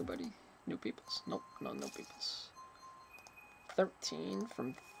got any new peoples? Nope, no peoples. 13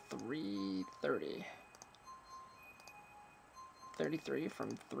 from 330. 33 from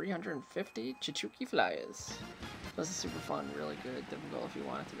 350. Chichuki Flyers. This is super fun, really good, difficult if you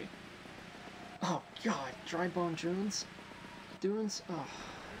want it to be. Oh god, dry bone dunes? Dunes? Oh.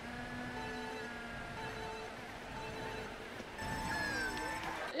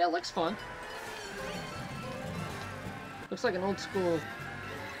 Yeah, it looks fun. Looks like an old school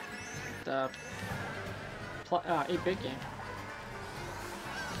 8-bit game.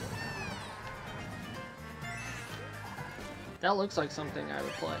 That looks like something I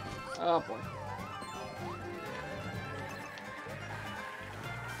would play. Oh boy.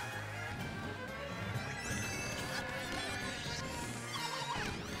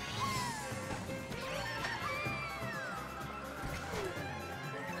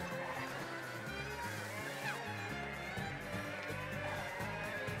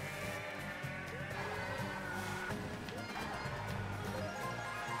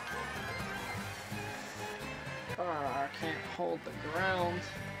 I can't hold the ground.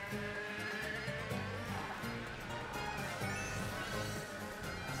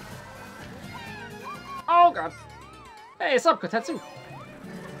 Oh god. Hey, what's up, Kotetsu?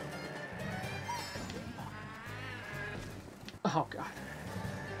 Oh god.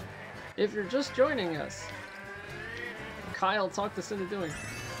 If you're just joining us, Kyle talked us into doing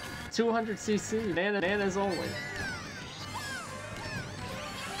 200cc bananas only.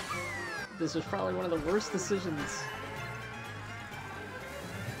 This was probably one of the worst decisions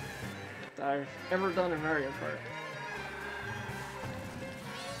that I've ever done in Mario Kart.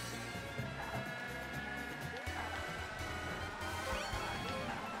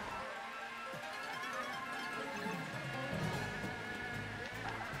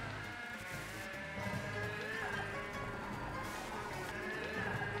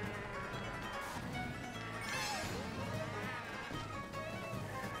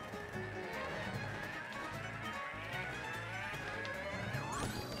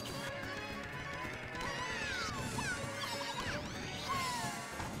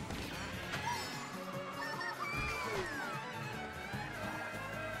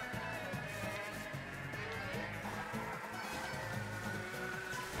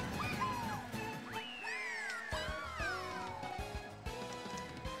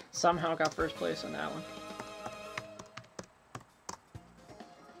 Somehow got first place on that one.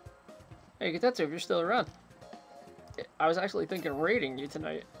 Hey, Kotetsu, if you're still around. I was actually thinking of raiding you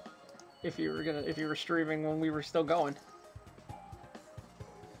tonight. if you were streaming when we were still going.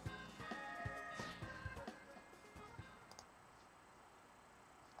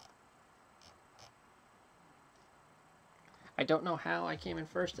 I don't know how I came in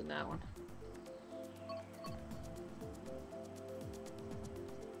first in that one.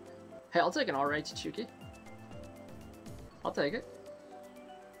 Hey, I'll take an alright Chichuki. I'll take it.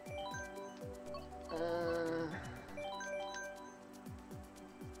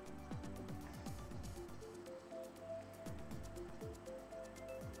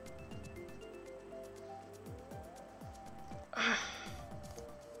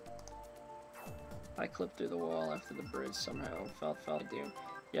 I clipped through the wall after the bridge somehow. Felt doom.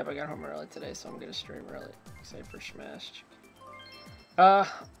 Yep, I got home early today, so I'm gonna stream early. Excited for Smash.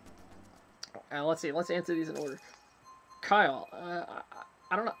 Let's see. Let's answer these in order. Kyle,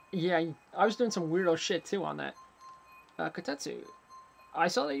 I don't know. Yeah, I was doing some weirdo shit too on that. Kotetsu, I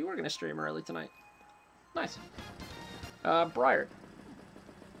saw that you were gonna stream early tonight. Nice. Briar,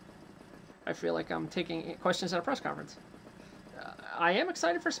 I feel like I'm taking questions at a press conference. I am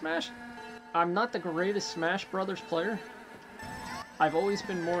excited for Smash. I'm not the greatest Smash Brothers player. I've always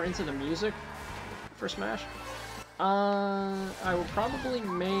been more into the music for Smash. I will probably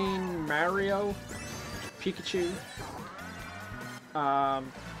main Mario, Pikachu,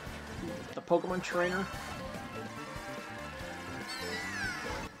 the Pokemon Trainer,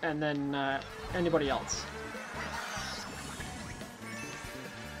 and then anybody else.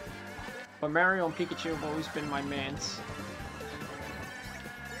 But Mario and Pikachu have always been my mains.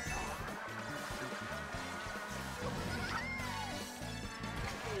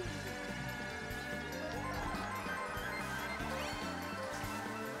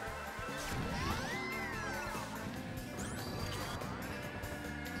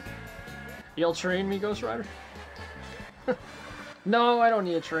 You'll train me, Ghost Rider? No, I don't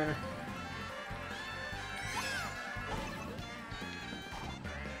need a trainer.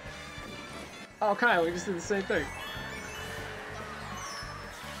 Oh, Kyle, we just did the same thing.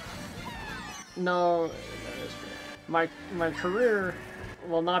 No, my career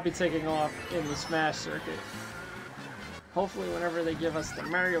will not be taking off in the Smash circuit. Hopefully whenever they give us the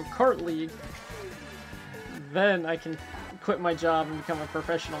Mario Kart League, then I can quit my job and become a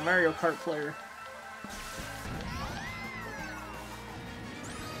professional Mario Kart player.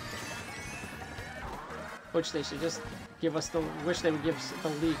 Which they should just give us the... Wish they would give us the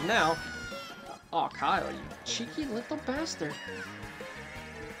league now. Oh, Kyle, you cheeky little bastard.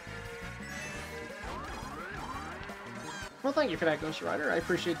 Well, thank you for that, Ghost Rider. I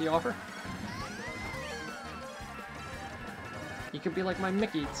appreciate the offer. You could be like my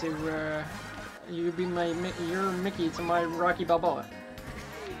Mickey to, you could be your Mickey to my Rocky Balboa.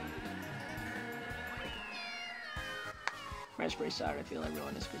 Raspberry Sour, I feel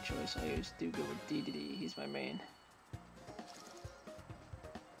everyone is a good choice. I always do go with DDD. He's my main.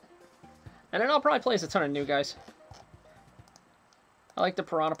 And then I'll probably play as a ton of new guys. I like the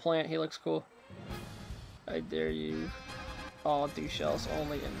Piranha Plant. He looks cool. I dare you. Oh, I'll do shells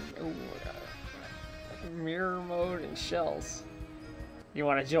only in mirror mode and shells. You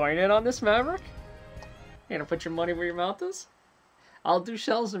want to join in on this, Maverick? You gonna put your money where your mouth is? I'll do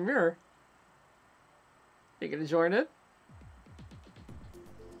shells and mirror. You gonna join in?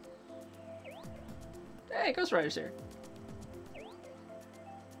 Hey, Ghost Rider's here.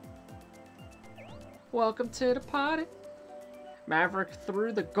 Welcome to the party. Maverick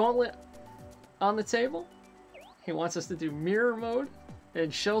threw the gauntlet on the table. He wants us to do mirror mode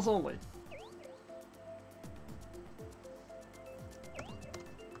and shells only.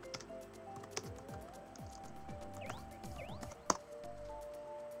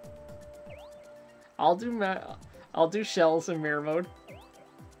 I'll do shells in mirror mode.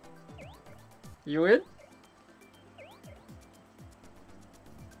 You in?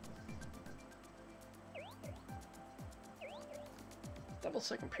 Double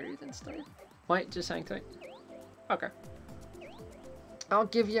second period then start. Might just hang tight. Okay. I'll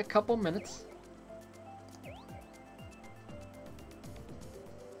give you a couple minutes.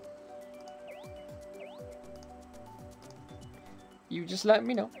 You just let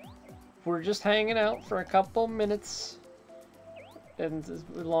me know. We're just hanging out for a couple minutes. And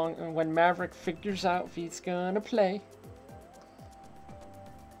when Maverick figures out if he's gonna play.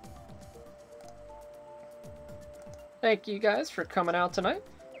 Thank you guys for coming out tonight.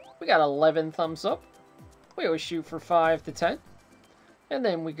 We got 11 thumbs up. We always shoot for 5 to 10. And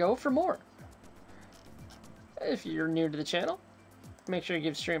then we go for more. If you're new to the channel, make sure you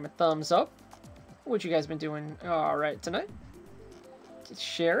give stream a thumbs up. What you guys been doing alright tonight.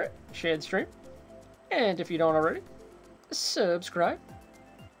 Share it. Share the stream. And if you don't already, subscribe.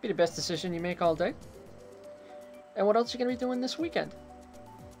 Be the best decision you make all day. And what else are you gonna be doing this weekend?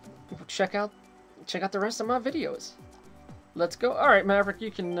 Check out the rest of my videos. Let's go. All right, Maverick, you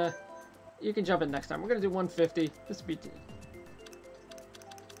can jump in next time. We're gonna do 150. This be.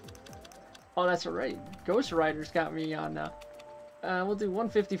 Oh, that's right. Ghost Rider's got me on now. We'll do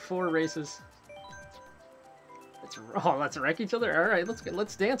 154 races. Let's wreck each other. All right,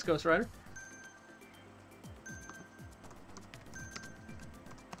 let's dance, Ghost Rider.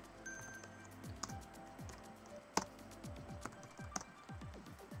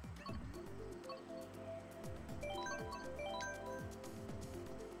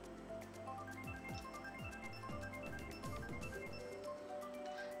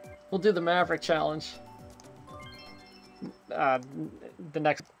 We'll do the Maverick challenge. The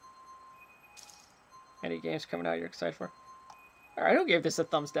next. Any games coming out you're excited for? Alright, who gave this a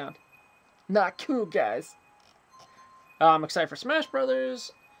thumbs down? Not cool, guys. I'm excited for Smash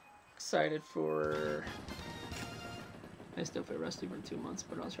Brothers. Excited for... I still play Rusty for 2 months,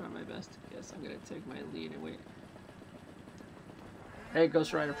 but I'll try my best. Guess I'm gonna take my lead and wait. Hey,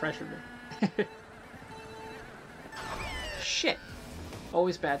 Ghost Rider pressured me. Shit.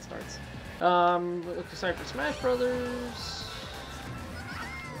 Always bad starts. Excited for Smash Brothers.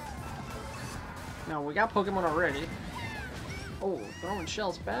 No, we got Pokemon already. Oh, throwing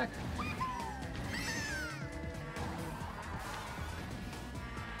shells back.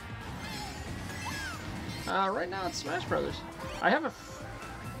 Right now it's Smash Brothers. I have a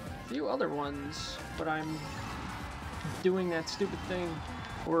few other ones, but I'm doing that stupid thing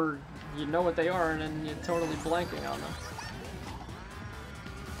where you know what they are and then you're totally blanking on them.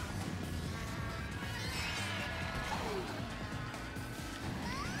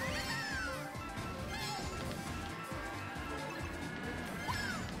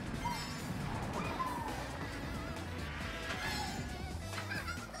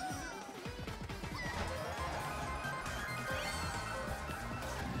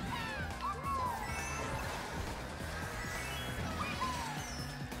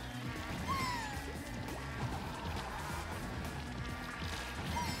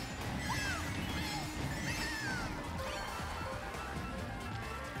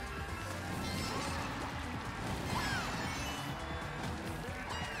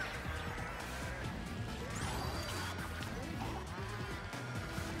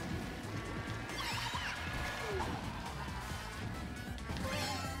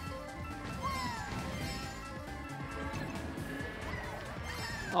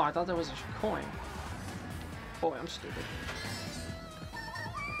 Oh, I thought that was a coin. Boy, I'm stupid.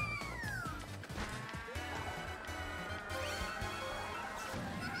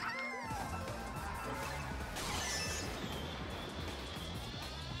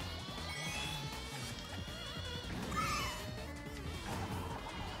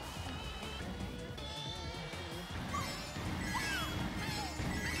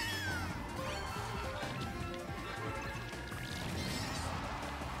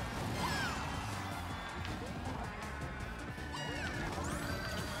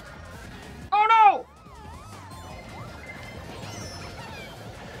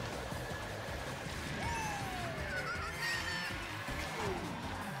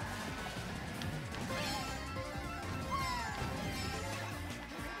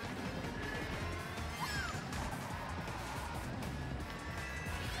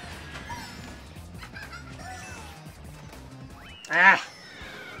 Ah!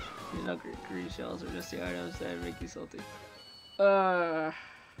 You know, green shells are just the items that make you salty.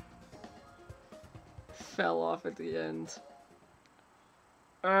 Fell off at the end.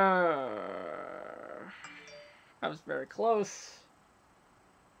 I was very close.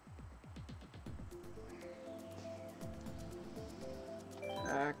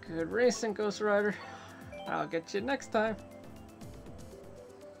 Good racing, Ghost Rider. I'll get you next time.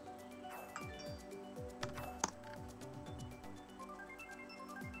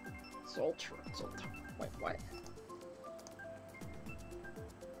 Ultra. Wait, what?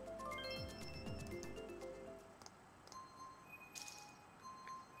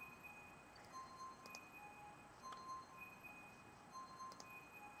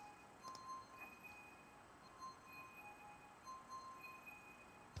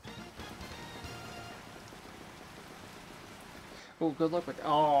 Oh, good luck with.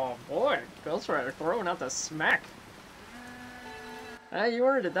 Oh boy, Ghost Rider throwing out the smack. You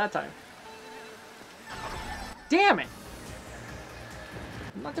earned it that time. Damn it!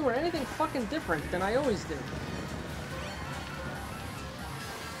 I'm not doing anything fucking different than I always do.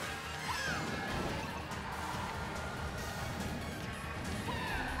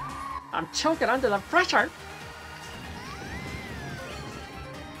 I'm choking under the pressure!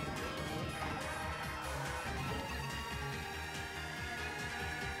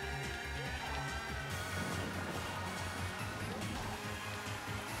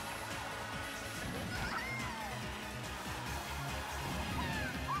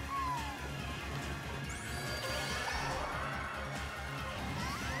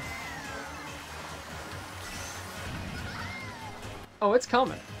 Oh, it's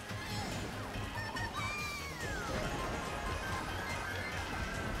coming.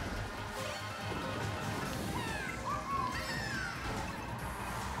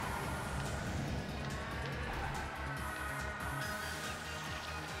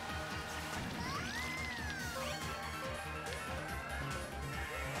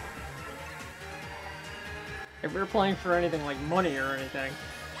 If we were playing for anything like money or anything.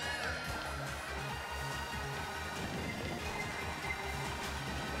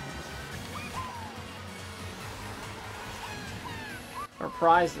 Or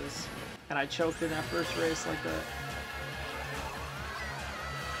prizes. And I choked in that first race like that.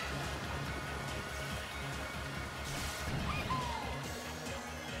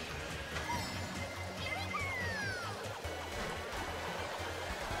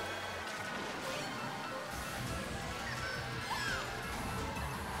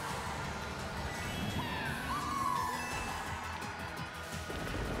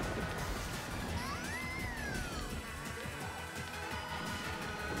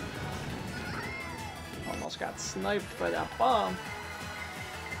 Got sniped by that bomb.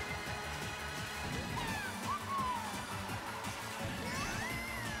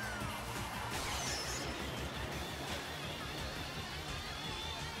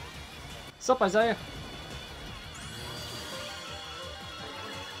 What's up, Isaiah?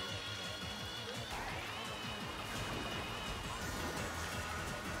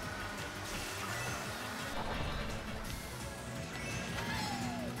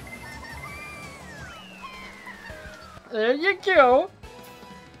 There you go.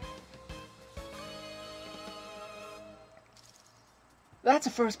 That's a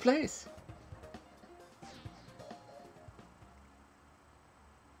first place.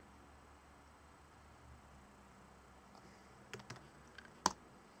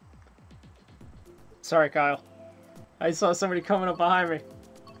 Sorry, Kyle. I saw somebody coming up behind me.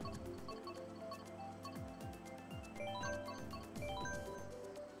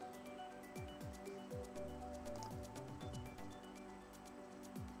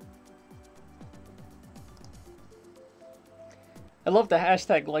 I love the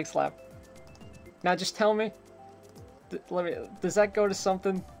hashtag leg slap. Now just tell me, does that go to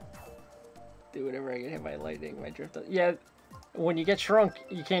something? Do whatever I get hit by lightning, my drift. Yeah, when you get shrunk,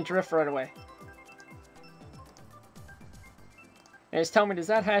 you can't drift right away. And just tell me, does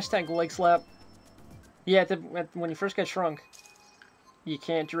that hashtag leg slap? Yeah, when you first get shrunk, you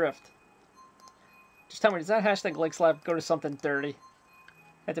can't drift. Just tell me, does that hashtag leg slap go to something dirty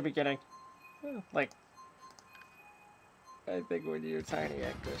at the beginning? Like, I think when you're tiny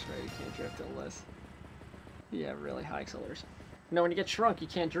actress, right, you can't drift unless you have really high acceleration. No, when you get shrunk, you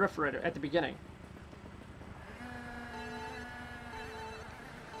can't drift right at the beginning.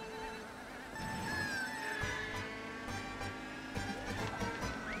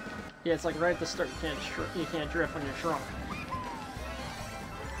 Yeah, it's like right at the start, you can't drift when you're shrunk.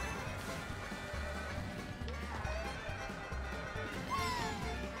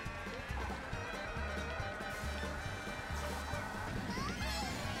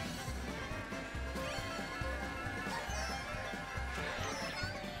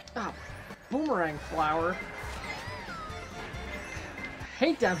 Ah, boomerang flower.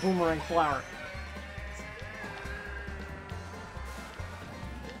 Hate that boomerang flower.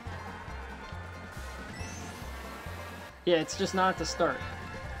 Yeah, it's just not at the start.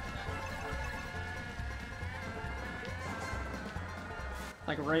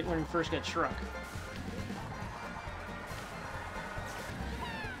 Like right when you first get shrunk.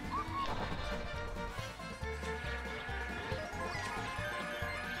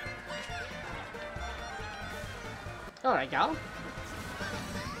 Oh, I got him.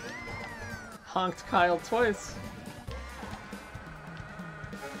 Honked Kyle twice.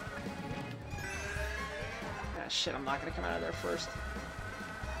 Ah, shit, I'm not gonna come out of there first.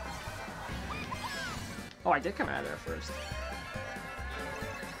 Oh, I did come out of there first.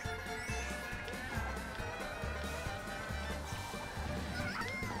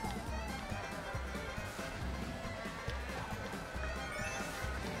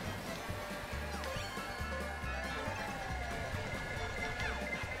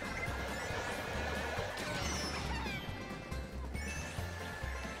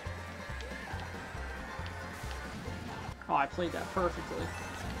 Oh, I played that perfectly.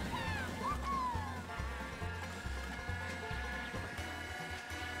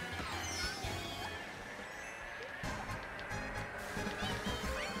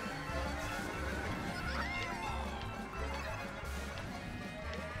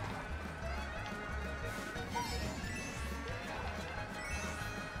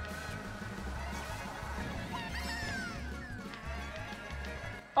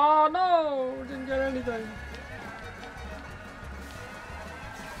 Oh no! Didn't get anything.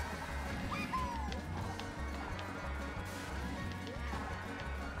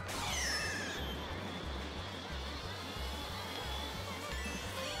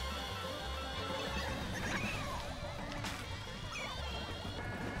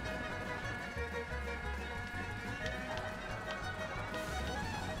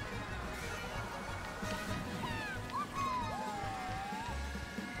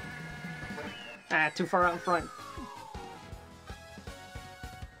 Ah, too far out in front.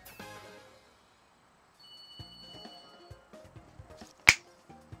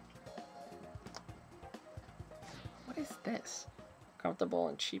 What is this? Comfortable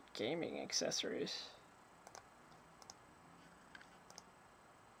and cheap gaming accessories.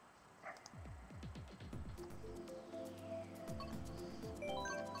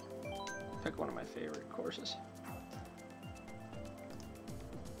 Pick one of my favorite courses.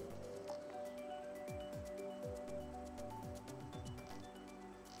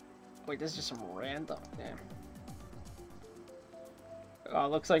 Wait, this is just some random. Damn. Oh,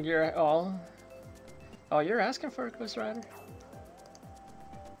 looks like you're. Oh, you're asking for a Ghost Rider.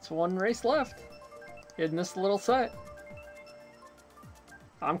 It's one race left in this little set.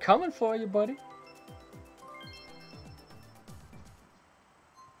 I'm coming for you, buddy.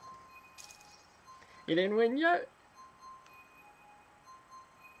 You didn't win yet?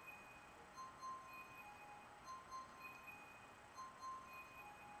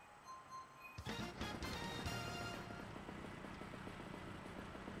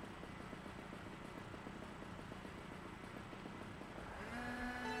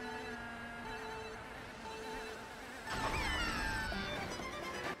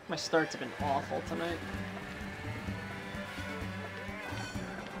 My starts have been awful tonight.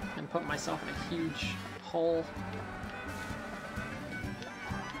 And put myself in a huge hole.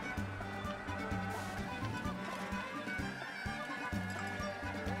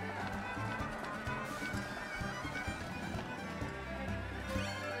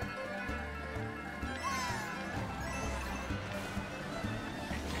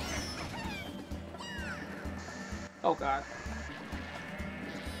 Oh god.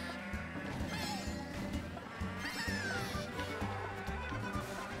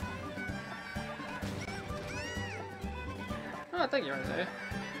 Oh, thank you, Isaiah.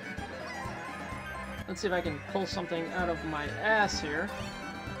 Let's see if I can pull something out of my ass here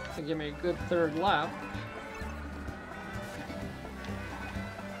to give me a good third lap.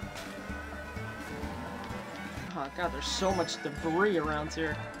 Oh god, there's so much debris around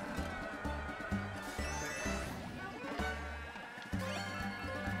here.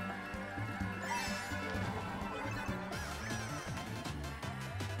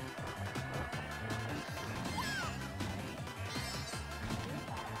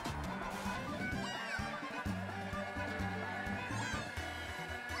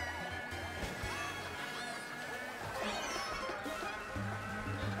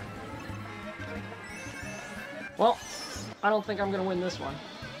 Well, I don't think I'm gonna win this one.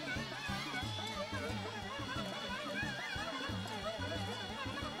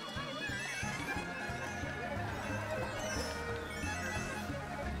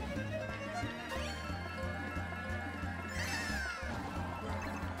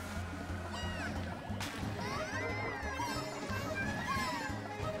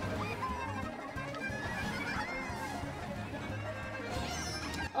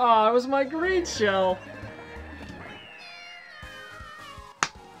 Oh, it was my green shell.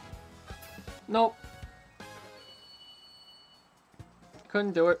 Nope.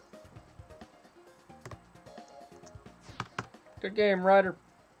 Couldn't do it. Good game, Ryder.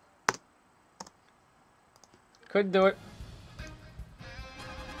 Couldn't do it.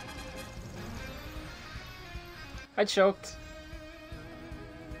 I choked.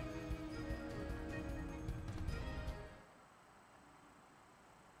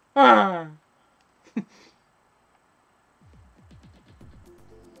 Ah.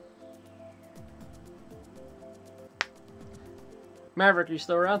 Maverick, you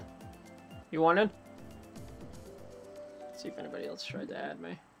still around? You want in? Let's see if anybody else tried to add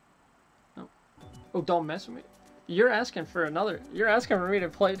me. No. Oh, don't mess with me. You're asking for another. You're asking for me to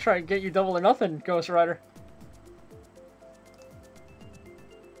play, try and get you double or nothing, Ghost Rider.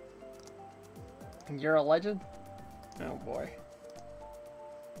 You're a legend? Oh boy.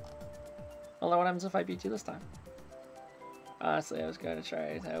 Well, what happens if I beat you this time? Honestly, I was gonna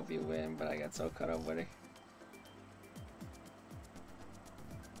try to help you win, but I got so caught up with it.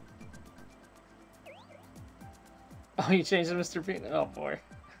 Oh, you changed to Mr. Bean? Oh boy.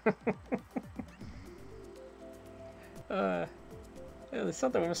 Yeah, there's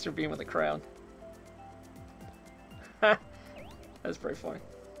something with Mr. Bean with a crown. That's pretty funny.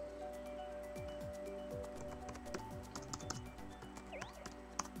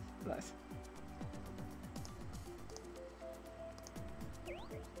 Nice.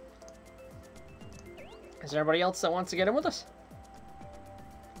 Is there anybody else that wants to get in with us?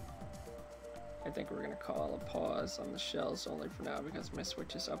 I think we're gonna call a pause on the shells only for now because my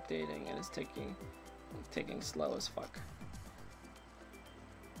Switch is updating and it's taking slow as fuck.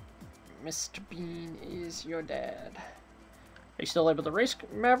 Mr. Bean is your dad. Are you still able to race,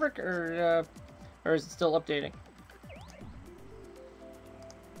 Maverick, or is it still updating?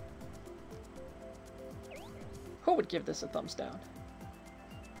 Who would give this a thumbs down?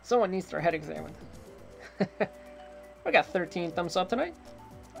 Someone needs their head examined. We got 13 thumbs up tonight.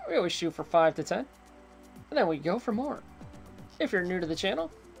 We always shoot for 5 to 10, and then we go for more. If you're new to the channel,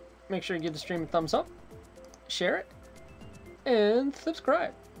 make sure you give the stream a thumbs up, share it, and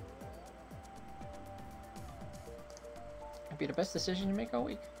subscribe. It'd be the best decision you make all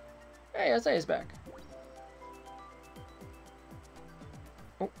week. Hey, Isaiah's back.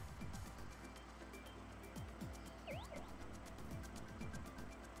 Oh.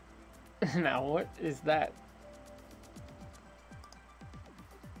 Now what is that?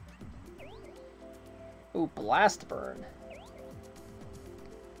 Ooh, blast burn.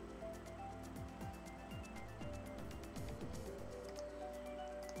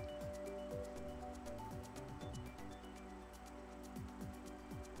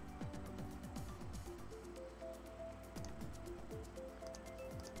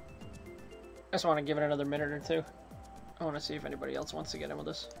 I just want to give it another minute or two. I want to see if anybody else wants to get in with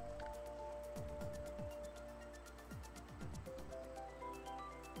us.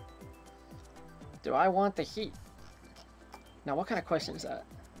 Do I want the heat? Now, what kind of question is that?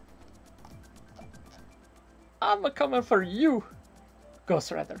 I'm coming for you,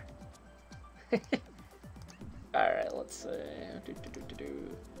 Ghost Rider. Alright, let's see.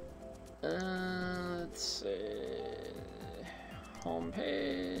 Let's see.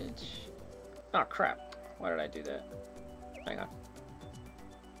 Homepage. Oh, crap. Why did I do that? Hang on.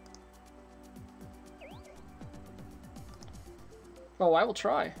 Oh, I will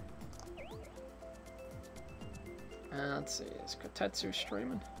try. Let's see, is Kotetsu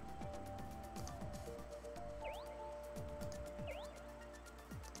streaming?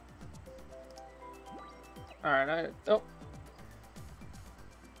 Alright, oh.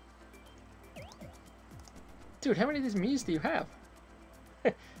 Dude, how many of these Miis do you have?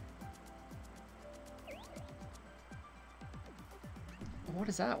 What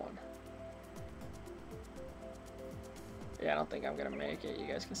is that one? Yeah, I don't think I'm gonna make it. You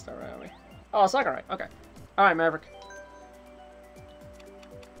guys can start around me. Oh, it's Sakurai. Okay. Alright, Maverick.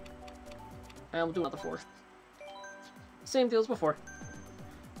 And we'll do another 4. Same deal as before.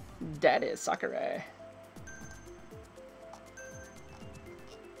 That is Sakurai.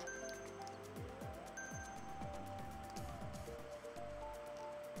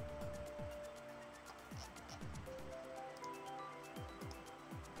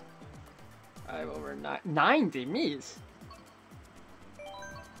 I have over 90 Miis.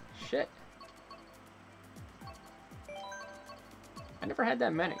 Shit. I never had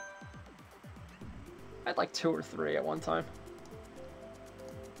that many. I had like 2 or 3 at one time.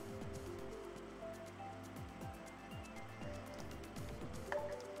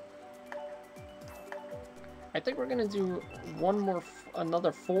 I think we're gonna do one more,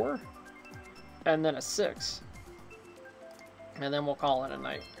 another 4, and then a 6, and then we'll call it a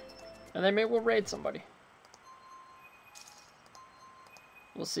night. And then maybe we'll raid somebody.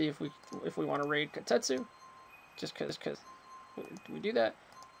 We'll see if we want to raid Kotetsu, just cause we do that,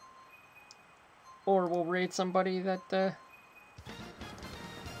 or we'll raid somebody that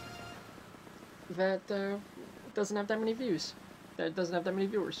doesn't have that many views, that doesn't have that many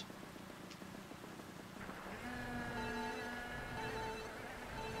viewers.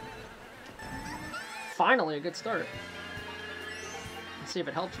 Finally, a good start. Let's see if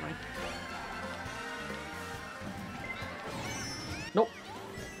it helps me. Nope.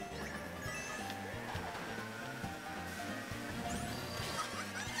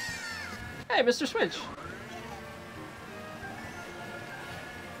 Hey, Mr. Switch.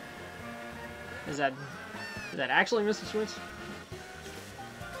 Is that actually Mr. Switch?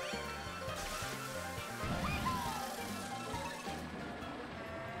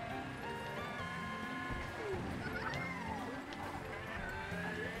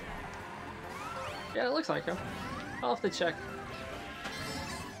 Yeah, it looks like him. I'll have to check.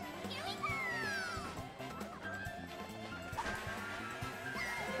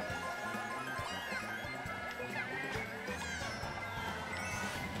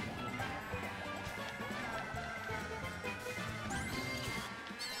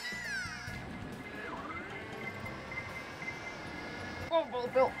 Oh,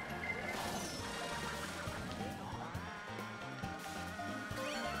 bullet bill.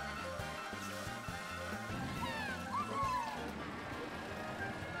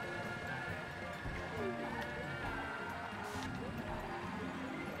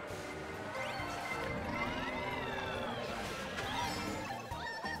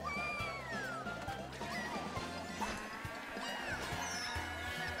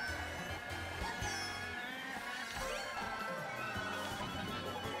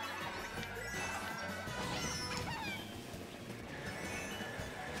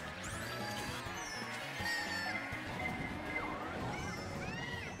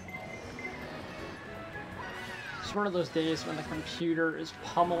 It's one of those days when the computer is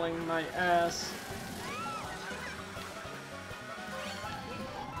pummeling my ass.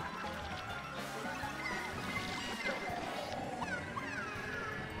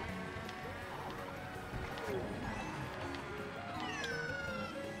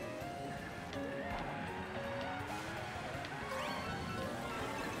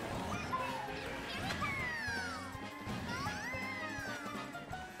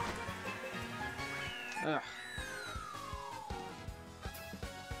 Ugh.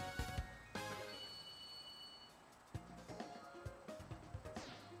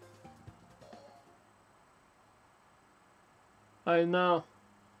 I know.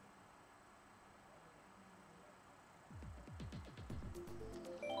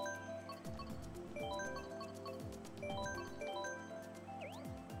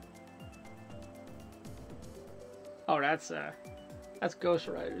 Oh, that's Ghost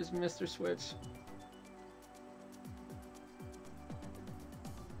Rider's Mr. Switch.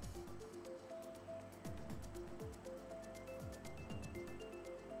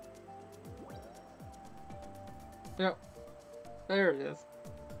 Yep. There it is.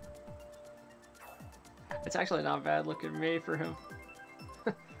 It's actually not bad looking made for him.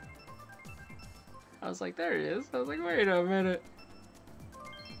 I was like, there he is. I was like, wait a minute.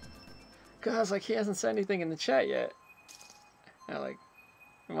 Cause I was like, he hasn't said anything in the chat yet. And I'm like,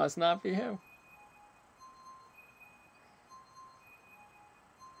 it must not be him.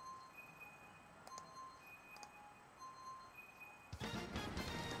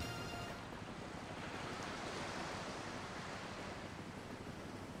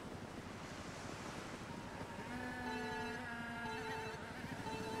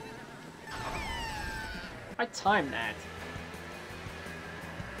 I timed that.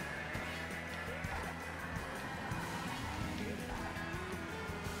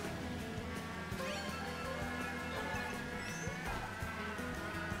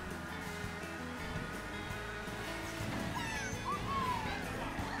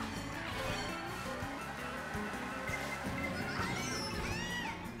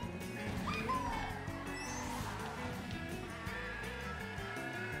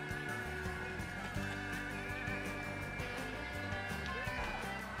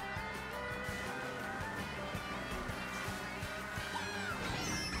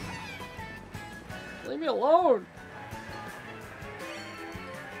 Leave me alone!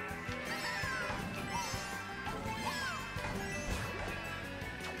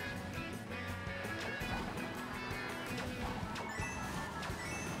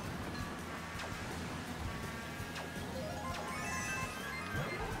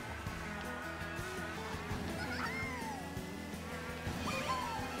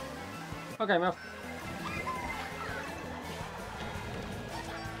 Okay, Mel.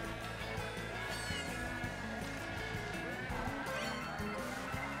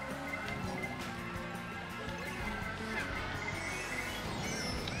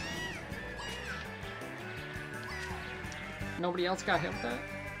 Nobody else got hit with that?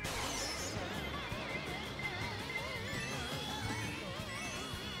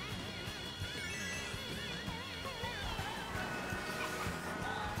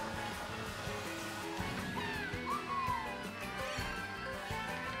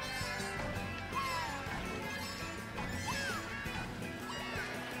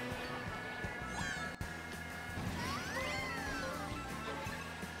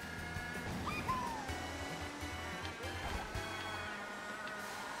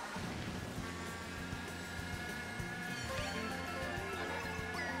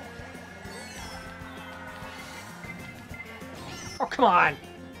 Oh, come on!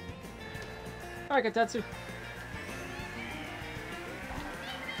 Alright, Gatetsu.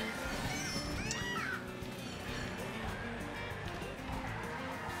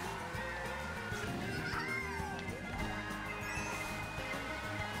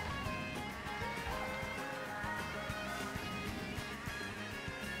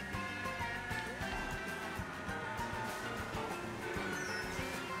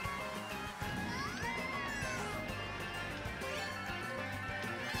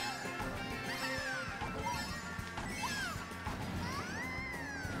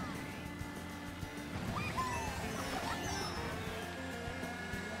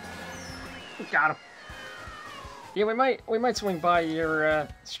 Got him. Yeah, we might swing by your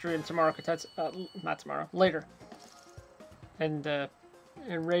stream tomorrow. Not tomorrow, later, and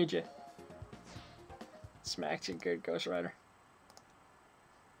raid you. Smacked you good, Ghost Rider.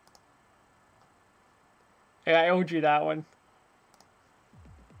 Yeah, I owed you that one.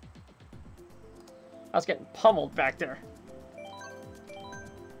 I was getting pummeled back there.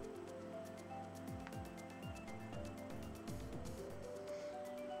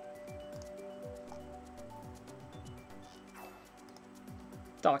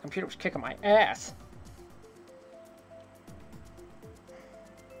 Thought the computer was kicking my ass.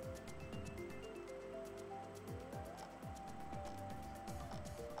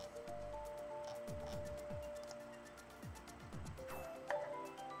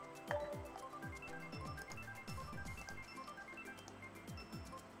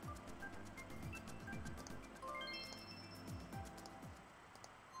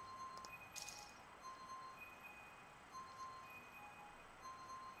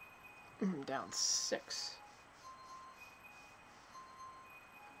 Down 6.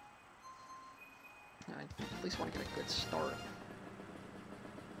 I at least want to get a good start.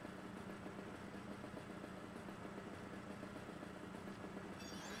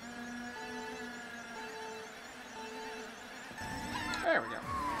 There we go.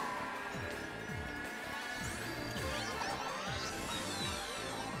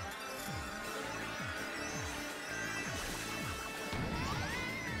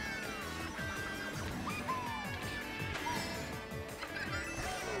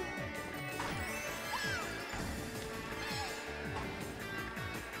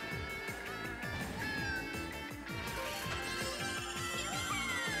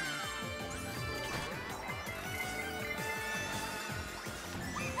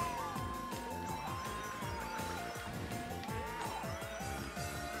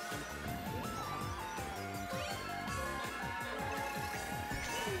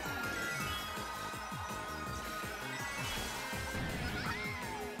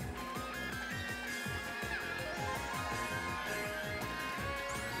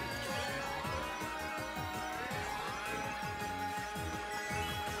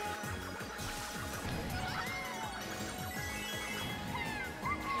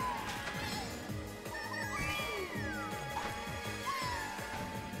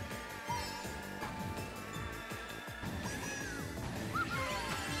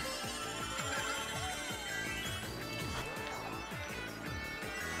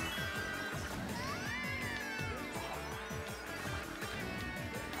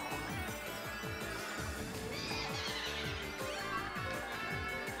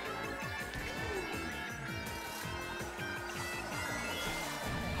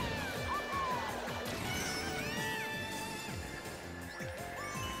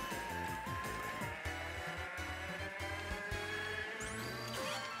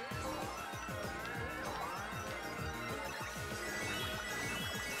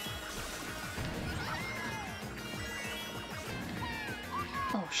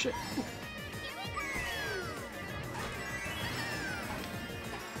 Oh shit.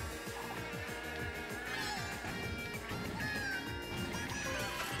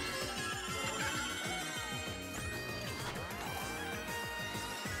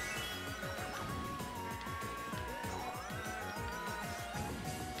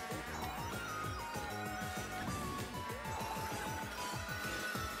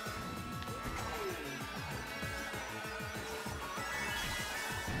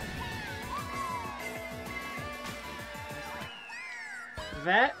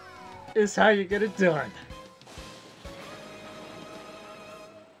 That is how you get it done.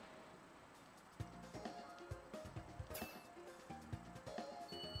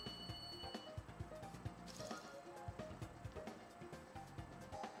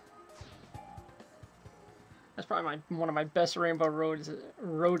 That's probably one of my best Rainbow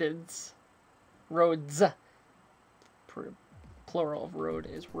Roads. Plural of road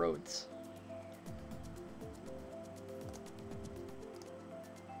is roads.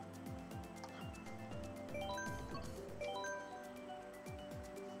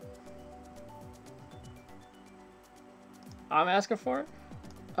 I'm asking for it?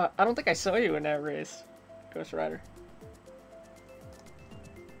 I don't think I saw you in that race, Ghost Rider.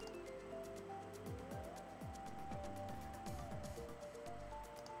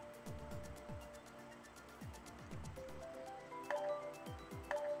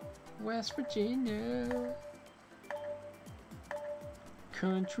 West Virginia,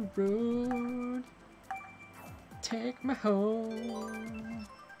 country road, take me home.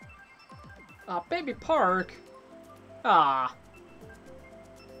 Ah, Baby Park. Ah.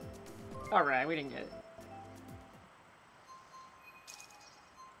 Alright, we didn't get it.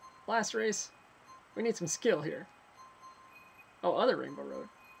 Last race. We need some skill here. Oh, other Rainbow Road.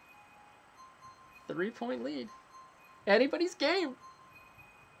 3-point lead. Anybody's game.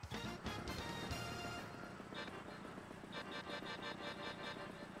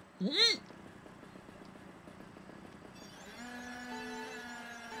 Yeet!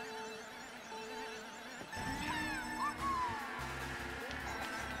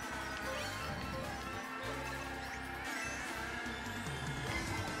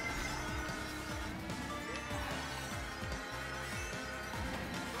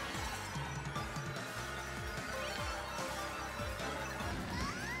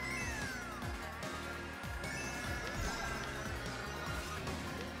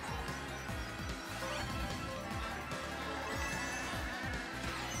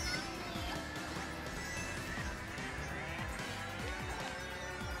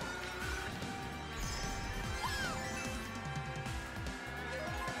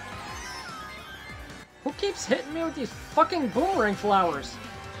 Who keeps hitting me with these fucking boomerang flowers?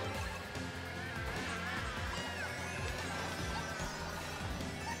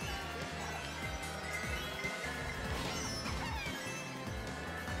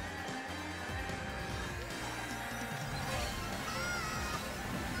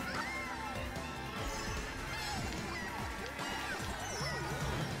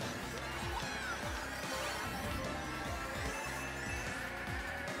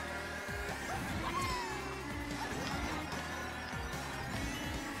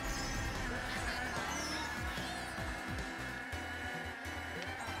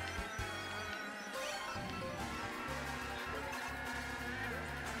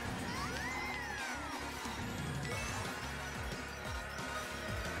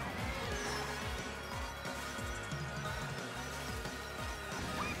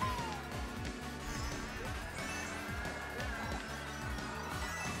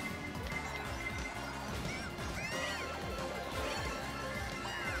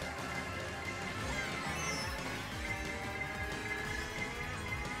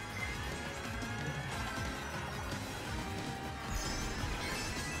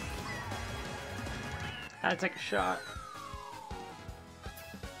 Had to take a shot.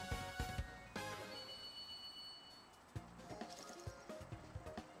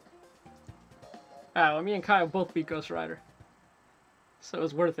 Ah, well, me and Kyle both beat Ghost Rider. So it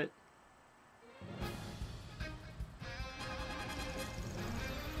was worth it.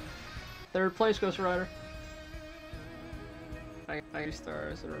 Third place, Ghost Rider. I got 3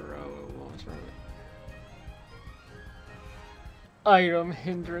 stars in a row. What's wrong with it? Item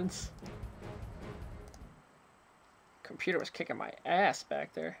hindrance. Computer was kicking my ass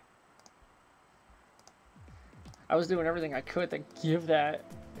back there. I was doing everything I could to give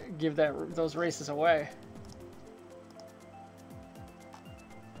those races away.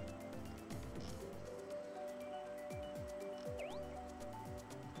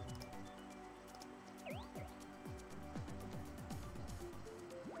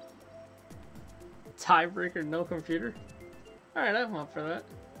 Tiebreaker, no computer? Alright, I'm up for that.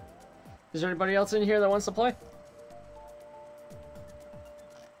 Is there anybody else in here that wants to play?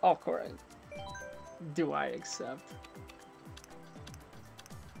 Oh, of course. Do I accept?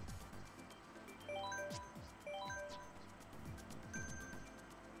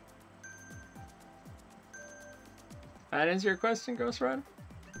 That answer your question, Ghost Rider?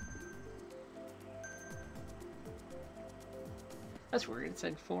 That's weird. It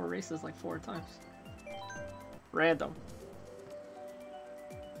said 4 races like 4 times. Random.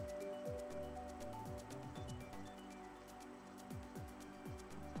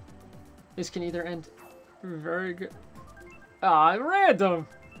 This can either end very good. Ah, random!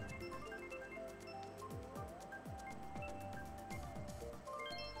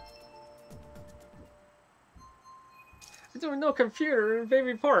 I'm doing no computer in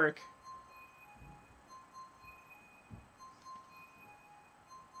Baby Park.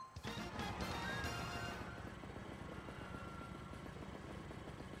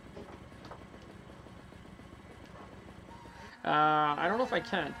 I don't know if I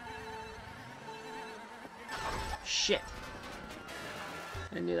can. Shit.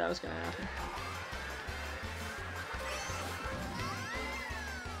 I knew that was gonna happen.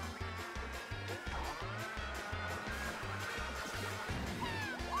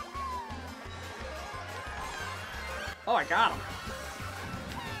 Oh, I got him.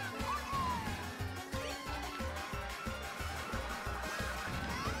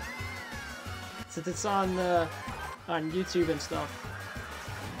 Since it's on YouTube and stuff,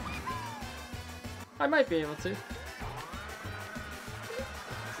 I might be able to.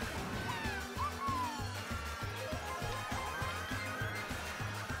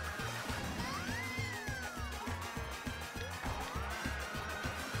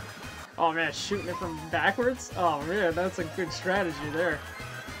 Oh man, shooting it from backwards? Oh man, that's a good strategy there.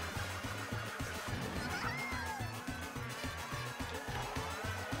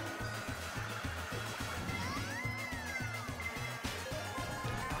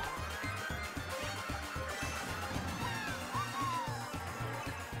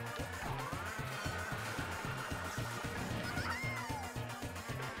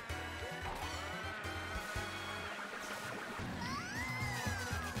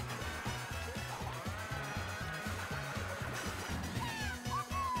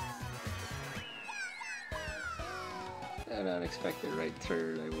 An unexpected right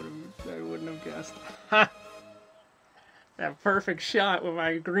turn. I wouldn't have guessed. Ha! That perfect shot with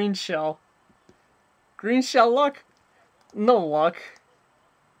my green shell. Green shell luck? No luck.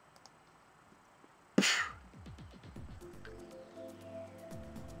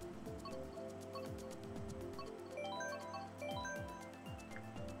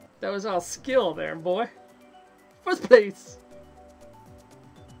 That was all skill there, boy. First place.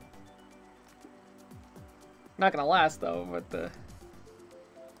 Not gonna last though, but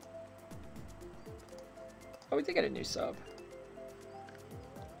oh, we did get a new sub.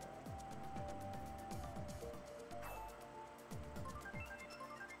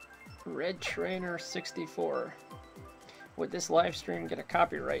 Red Trainer 64. Would this live stream get a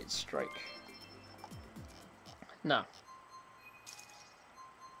copyright strike? No.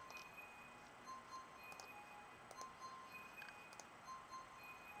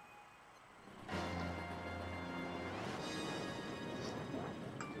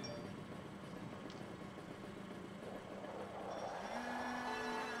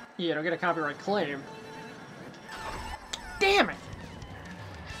 Yeah, don't get a copyright claim. Damn it!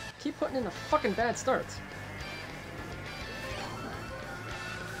 Keep putting in the fucking bad starts.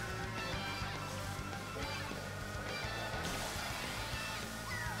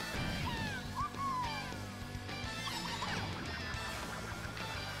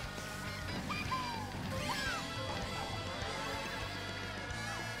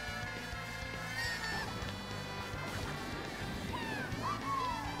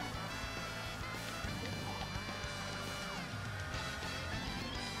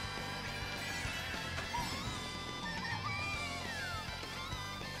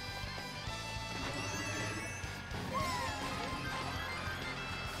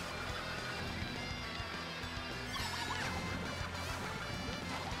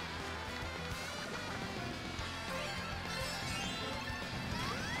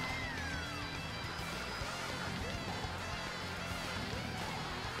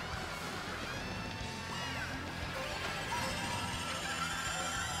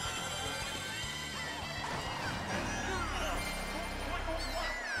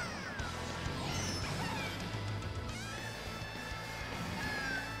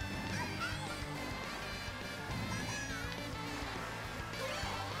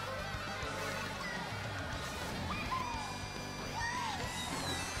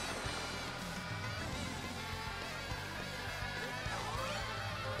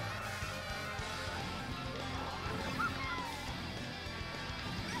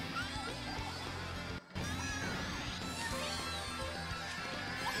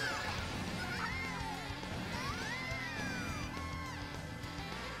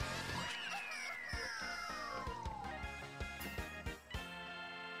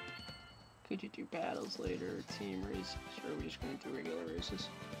 Could you do battles later, team races, or are we just going to do regular races?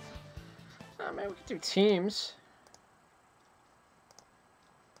 Man, we could do teams.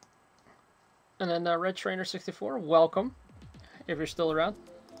 And then Red Trainer 64, welcome, if you're still around.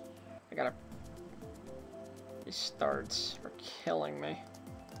 I gotta... These starts are killing me.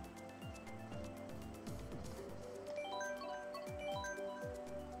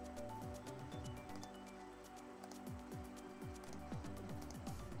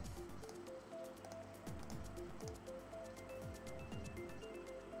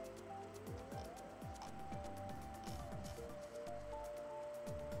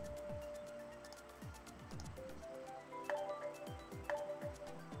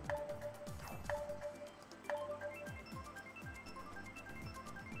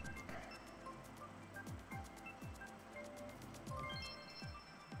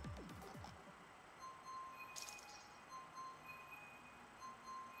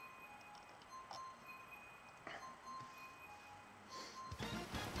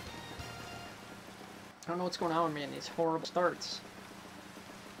 I don't know what's going on with me in these horrible starts.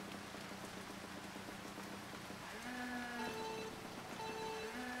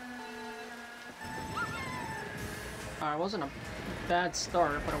 It wasn't a bad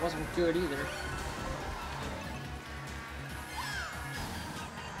start, but it wasn't good either.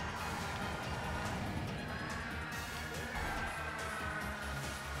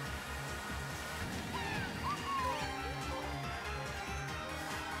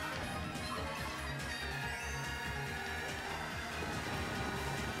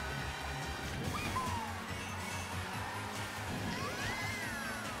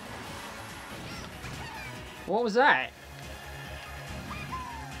 What was that?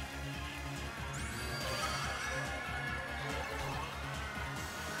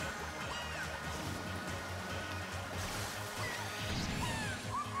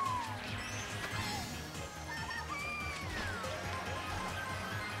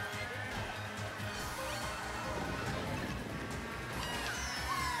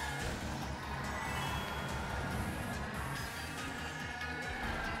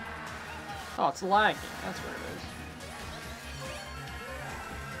 Oh, it's lagging. That's what it is.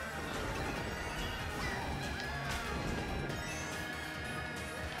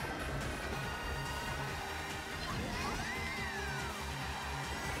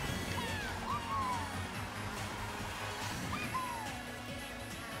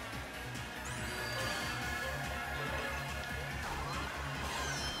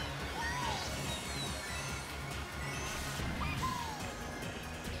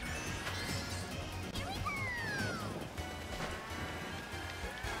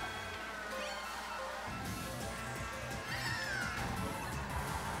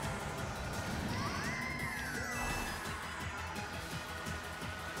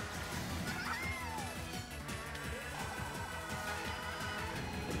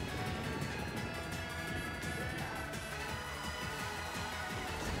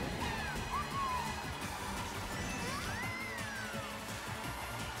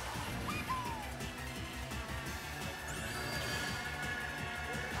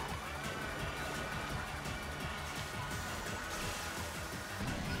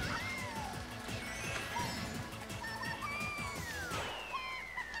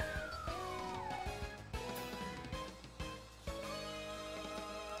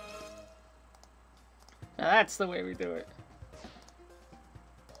 Now that's the way we do it.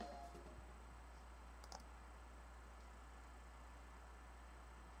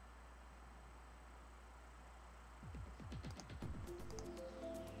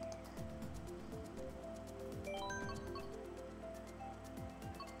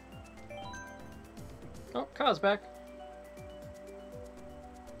 Oh, Kyle's back.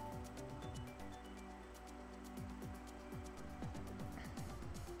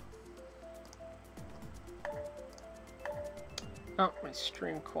 Oh, my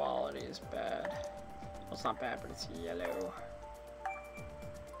stream quality is bad. Well, it's not bad, but it's yellow.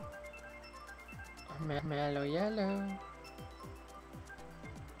 Mellow yellow.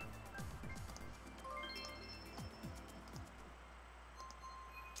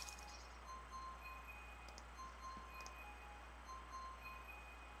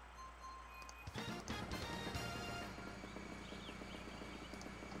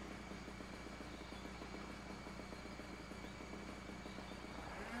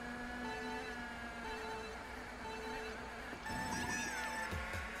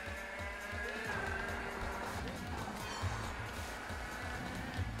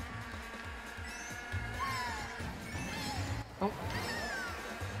 Oh.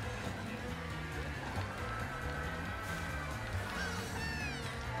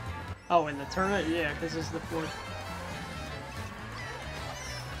 Oh, in the tournament? Yeah, because this is the fourth.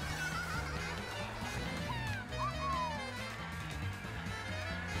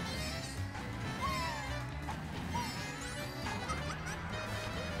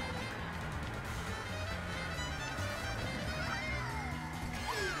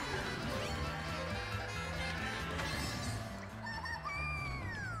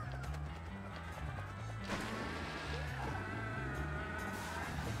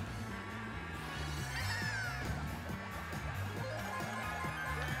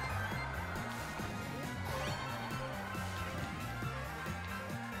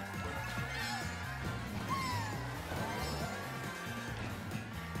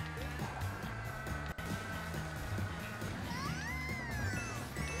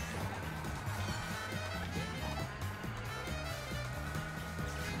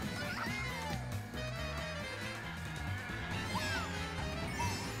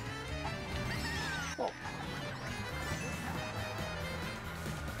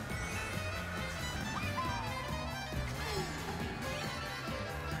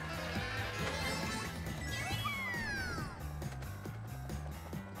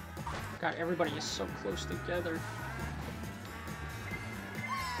 God, everybody is so close together.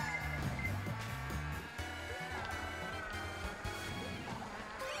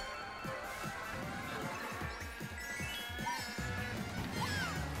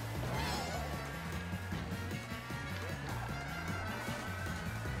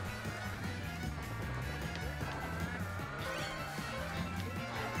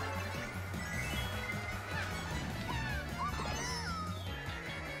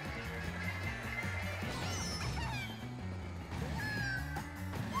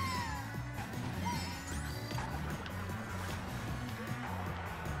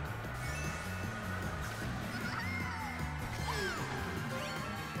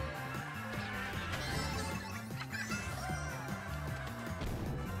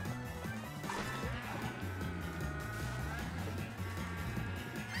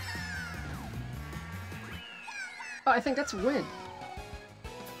 Oh, I think that's a win.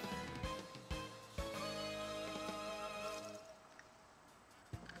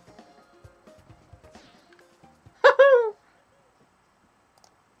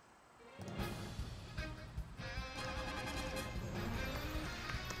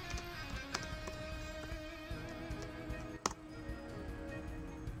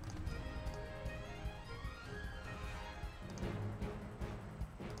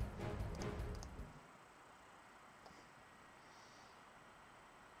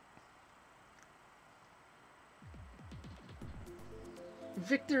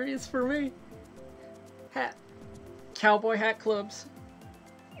 Victory is for me. Hat. Cowboy hat clubs.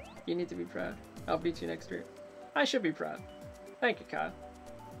 You need to be proud. I'll beat you next year. I should be proud. Thank you, Kyle.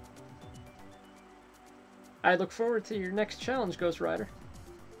 I look forward to your next challenge, Ghost Rider.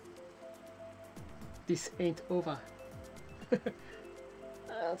 This ain't over.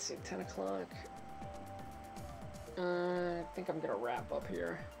 Let's see, 10 o'clock. I think I'm gonna wrap up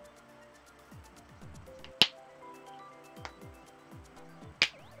here.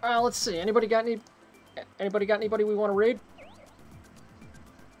 Let's see. Anybody got anybody we want to raid?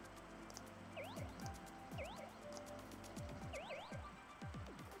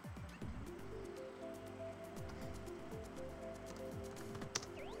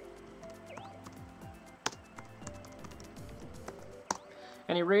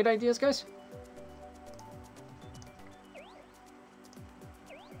 Any raid ideas, guys?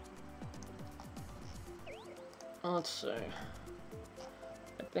 Let's see.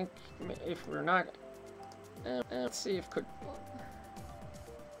 I think if we're not... let's see if could...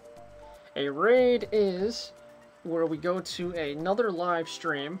 A raid is where we go to another live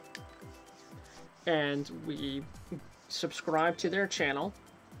stream and we subscribe to their channel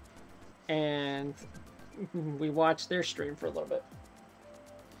and we watch their stream for a little bit.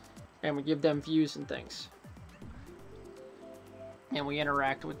 And we give them views and things. And we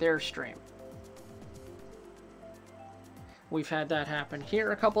interact with their stream. We've had that happen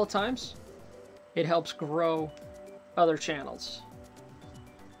here a couple of times. It helps grow other channels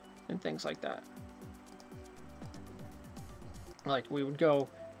and things like that. Like we would go,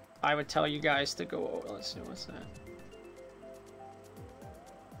 I would tell you guys to go, let's see, what's that?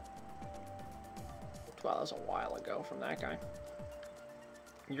 Wow, that was a while ago from that guy.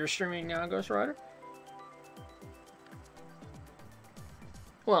 You're streaming now, Ghost Rider?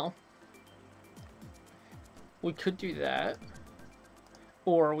 Well, we could do that.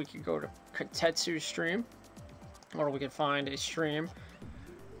 Or we could go to Katetsu's stream. Or we could find a stream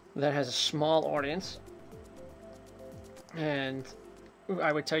that has a small audience. And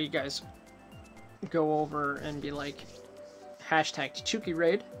I would tell you guys, go over and be like, hashtag Chichuki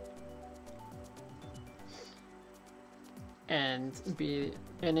Raid. And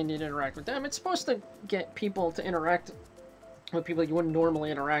then you interact with them. It's supposed to get people to interact with people you wouldn't normally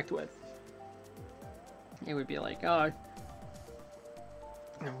interact with. It would be like, oh,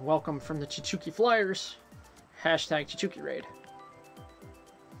 welcome from the Chichuki Flyers. Hashtag Chichuki Raid.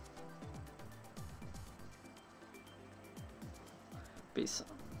 Be some.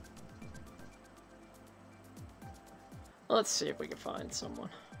 Let's see if we can find someone.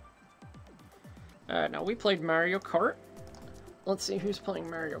 Now we played Mario Kart. Let's see who's playing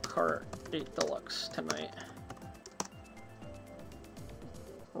Mario Kart 8 Deluxe tonight.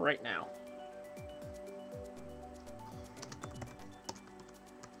 Right now.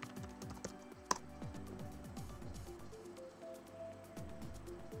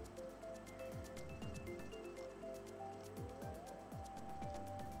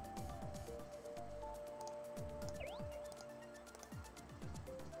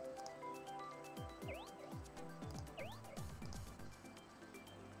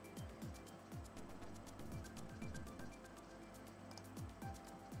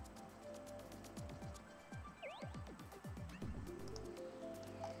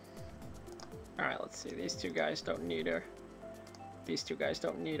 Alright, let's see. These two guys don't need her. These two guys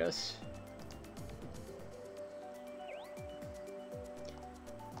don't need us.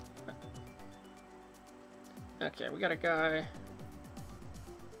 Okay, we got a guy.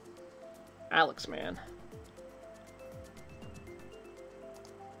 Alex, man.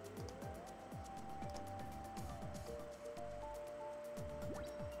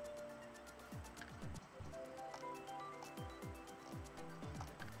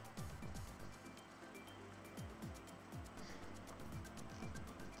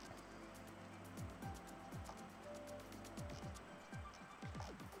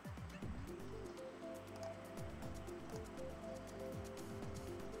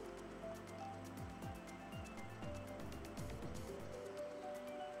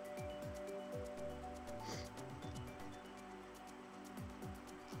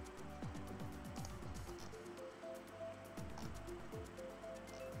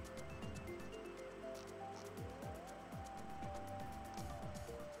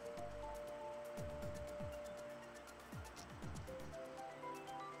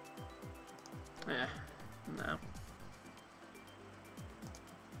 No.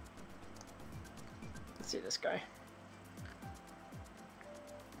 Let's see this guy.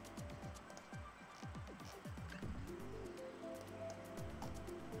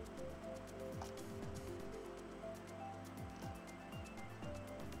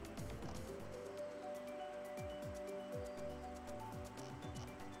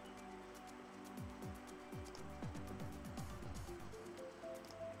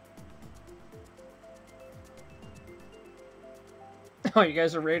 Oh, you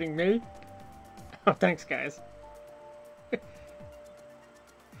guys are rating me? Oh, thanks, guys.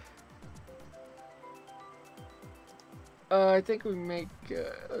 I think we make,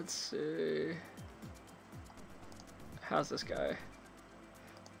 let's see. How's this guy?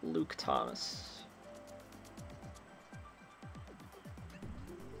 Luke Thomas.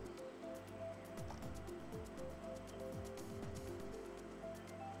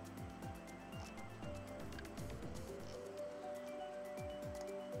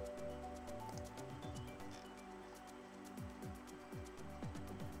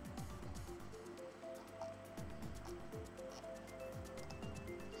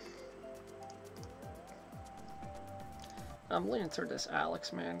 I'm leaning toward this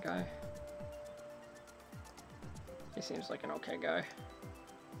Alex man guy. He seems like an okay guy.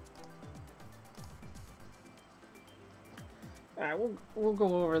 Alright, we'll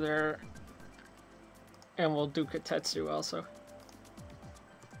go over there and we'll do Katetsu also.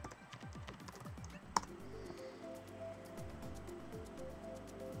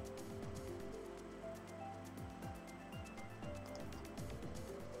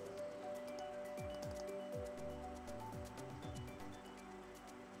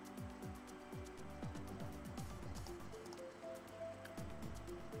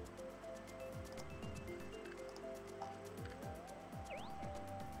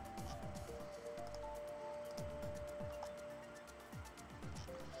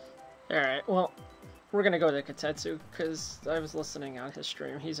 Alright, well, we're gonna go to Katetsu, because I was listening on his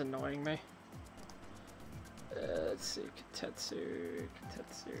stream. He's annoying me. Let's see, Katetsu.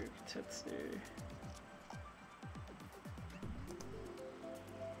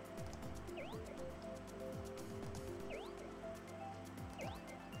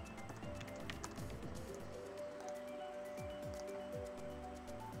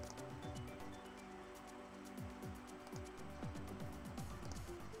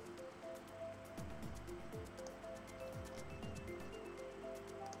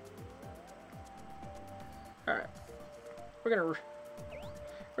 Alright. We're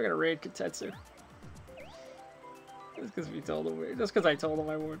gonna raid Katetsu. Just because I told him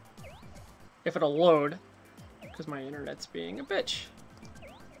I would. If it'll load. Because my internet's being a bitch.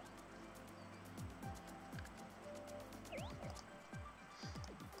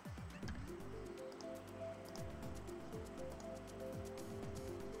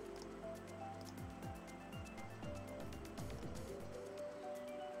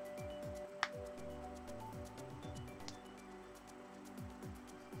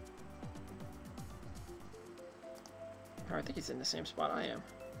 Oh, I think he's in the same spot I am.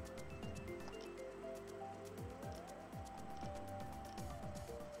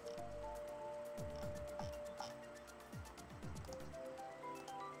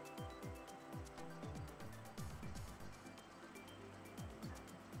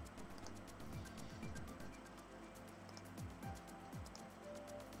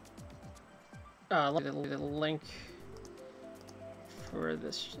 Look at the link for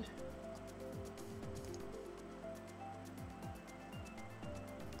this.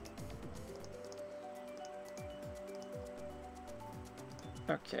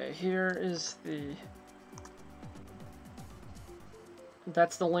 Okay, here is the...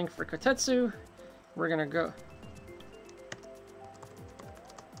 That's the link for Katetsu. We're gonna go...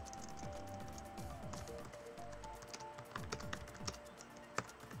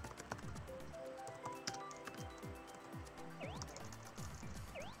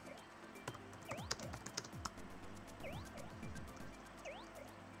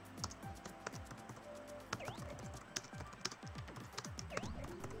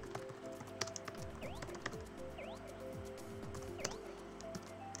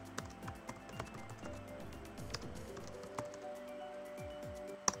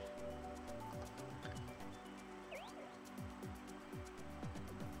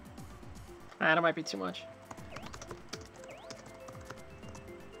 Ah, that might be too much.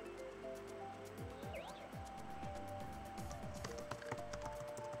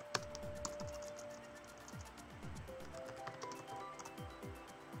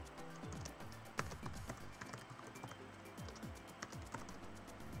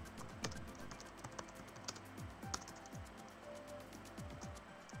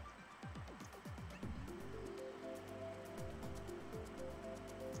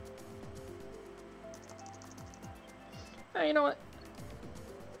 Hey, you know what?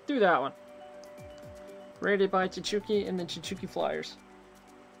 Do that one. Rated by Chichuki and the Chichuki Flyers.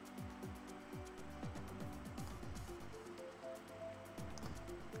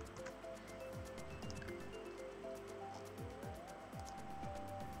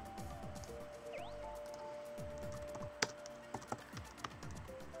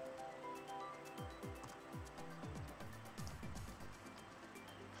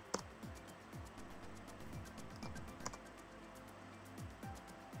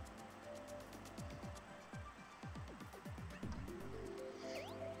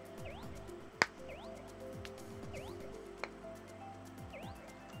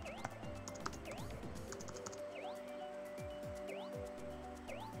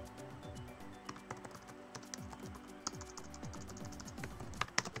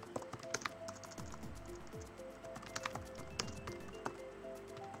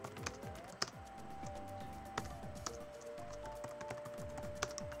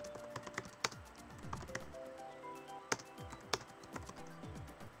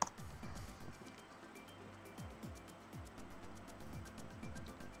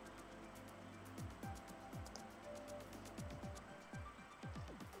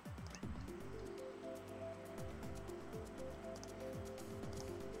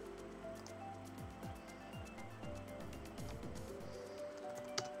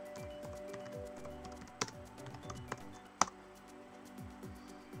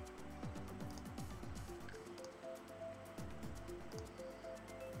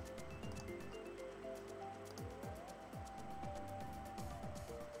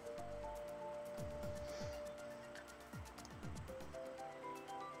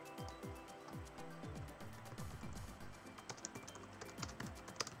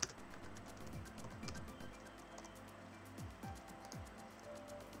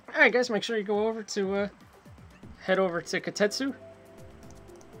 Alright guys, make sure you go over to, head over to Katetsu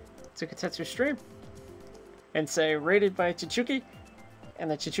stream, and say rated by Chichuki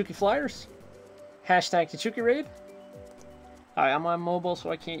and the Chichuki Flyers. Hashtag Chichuki Raid. Alright, I'm on mobile so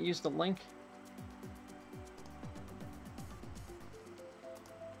I can't use the link.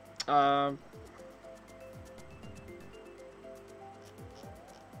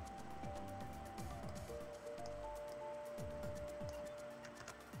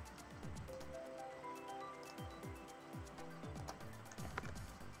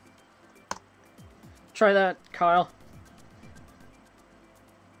 Try that, Kyle.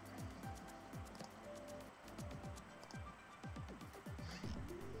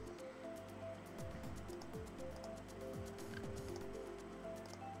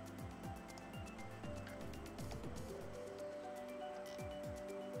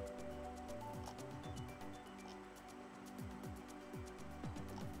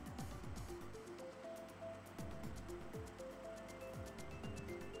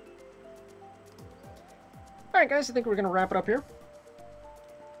 Alright guys, I think we're going to wrap it up here.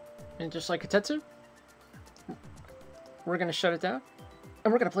 And just like Katetsu, we're going to shut it down.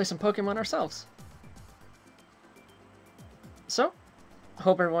 And we're going to play some Pokemon ourselves. So, I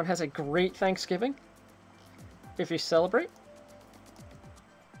hope everyone has a great Thanksgiving. If you celebrate.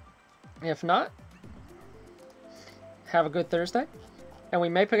 If not, have a good Thursday. And we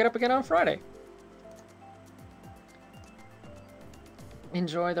may pick it up again on Friday.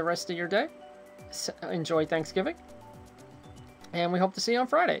 Enjoy the rest of your day. Enjoy Thanksgiving, and we hope to see you on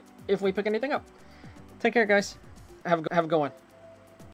Friday if we pick anything up. Take care, guys. Have a good one.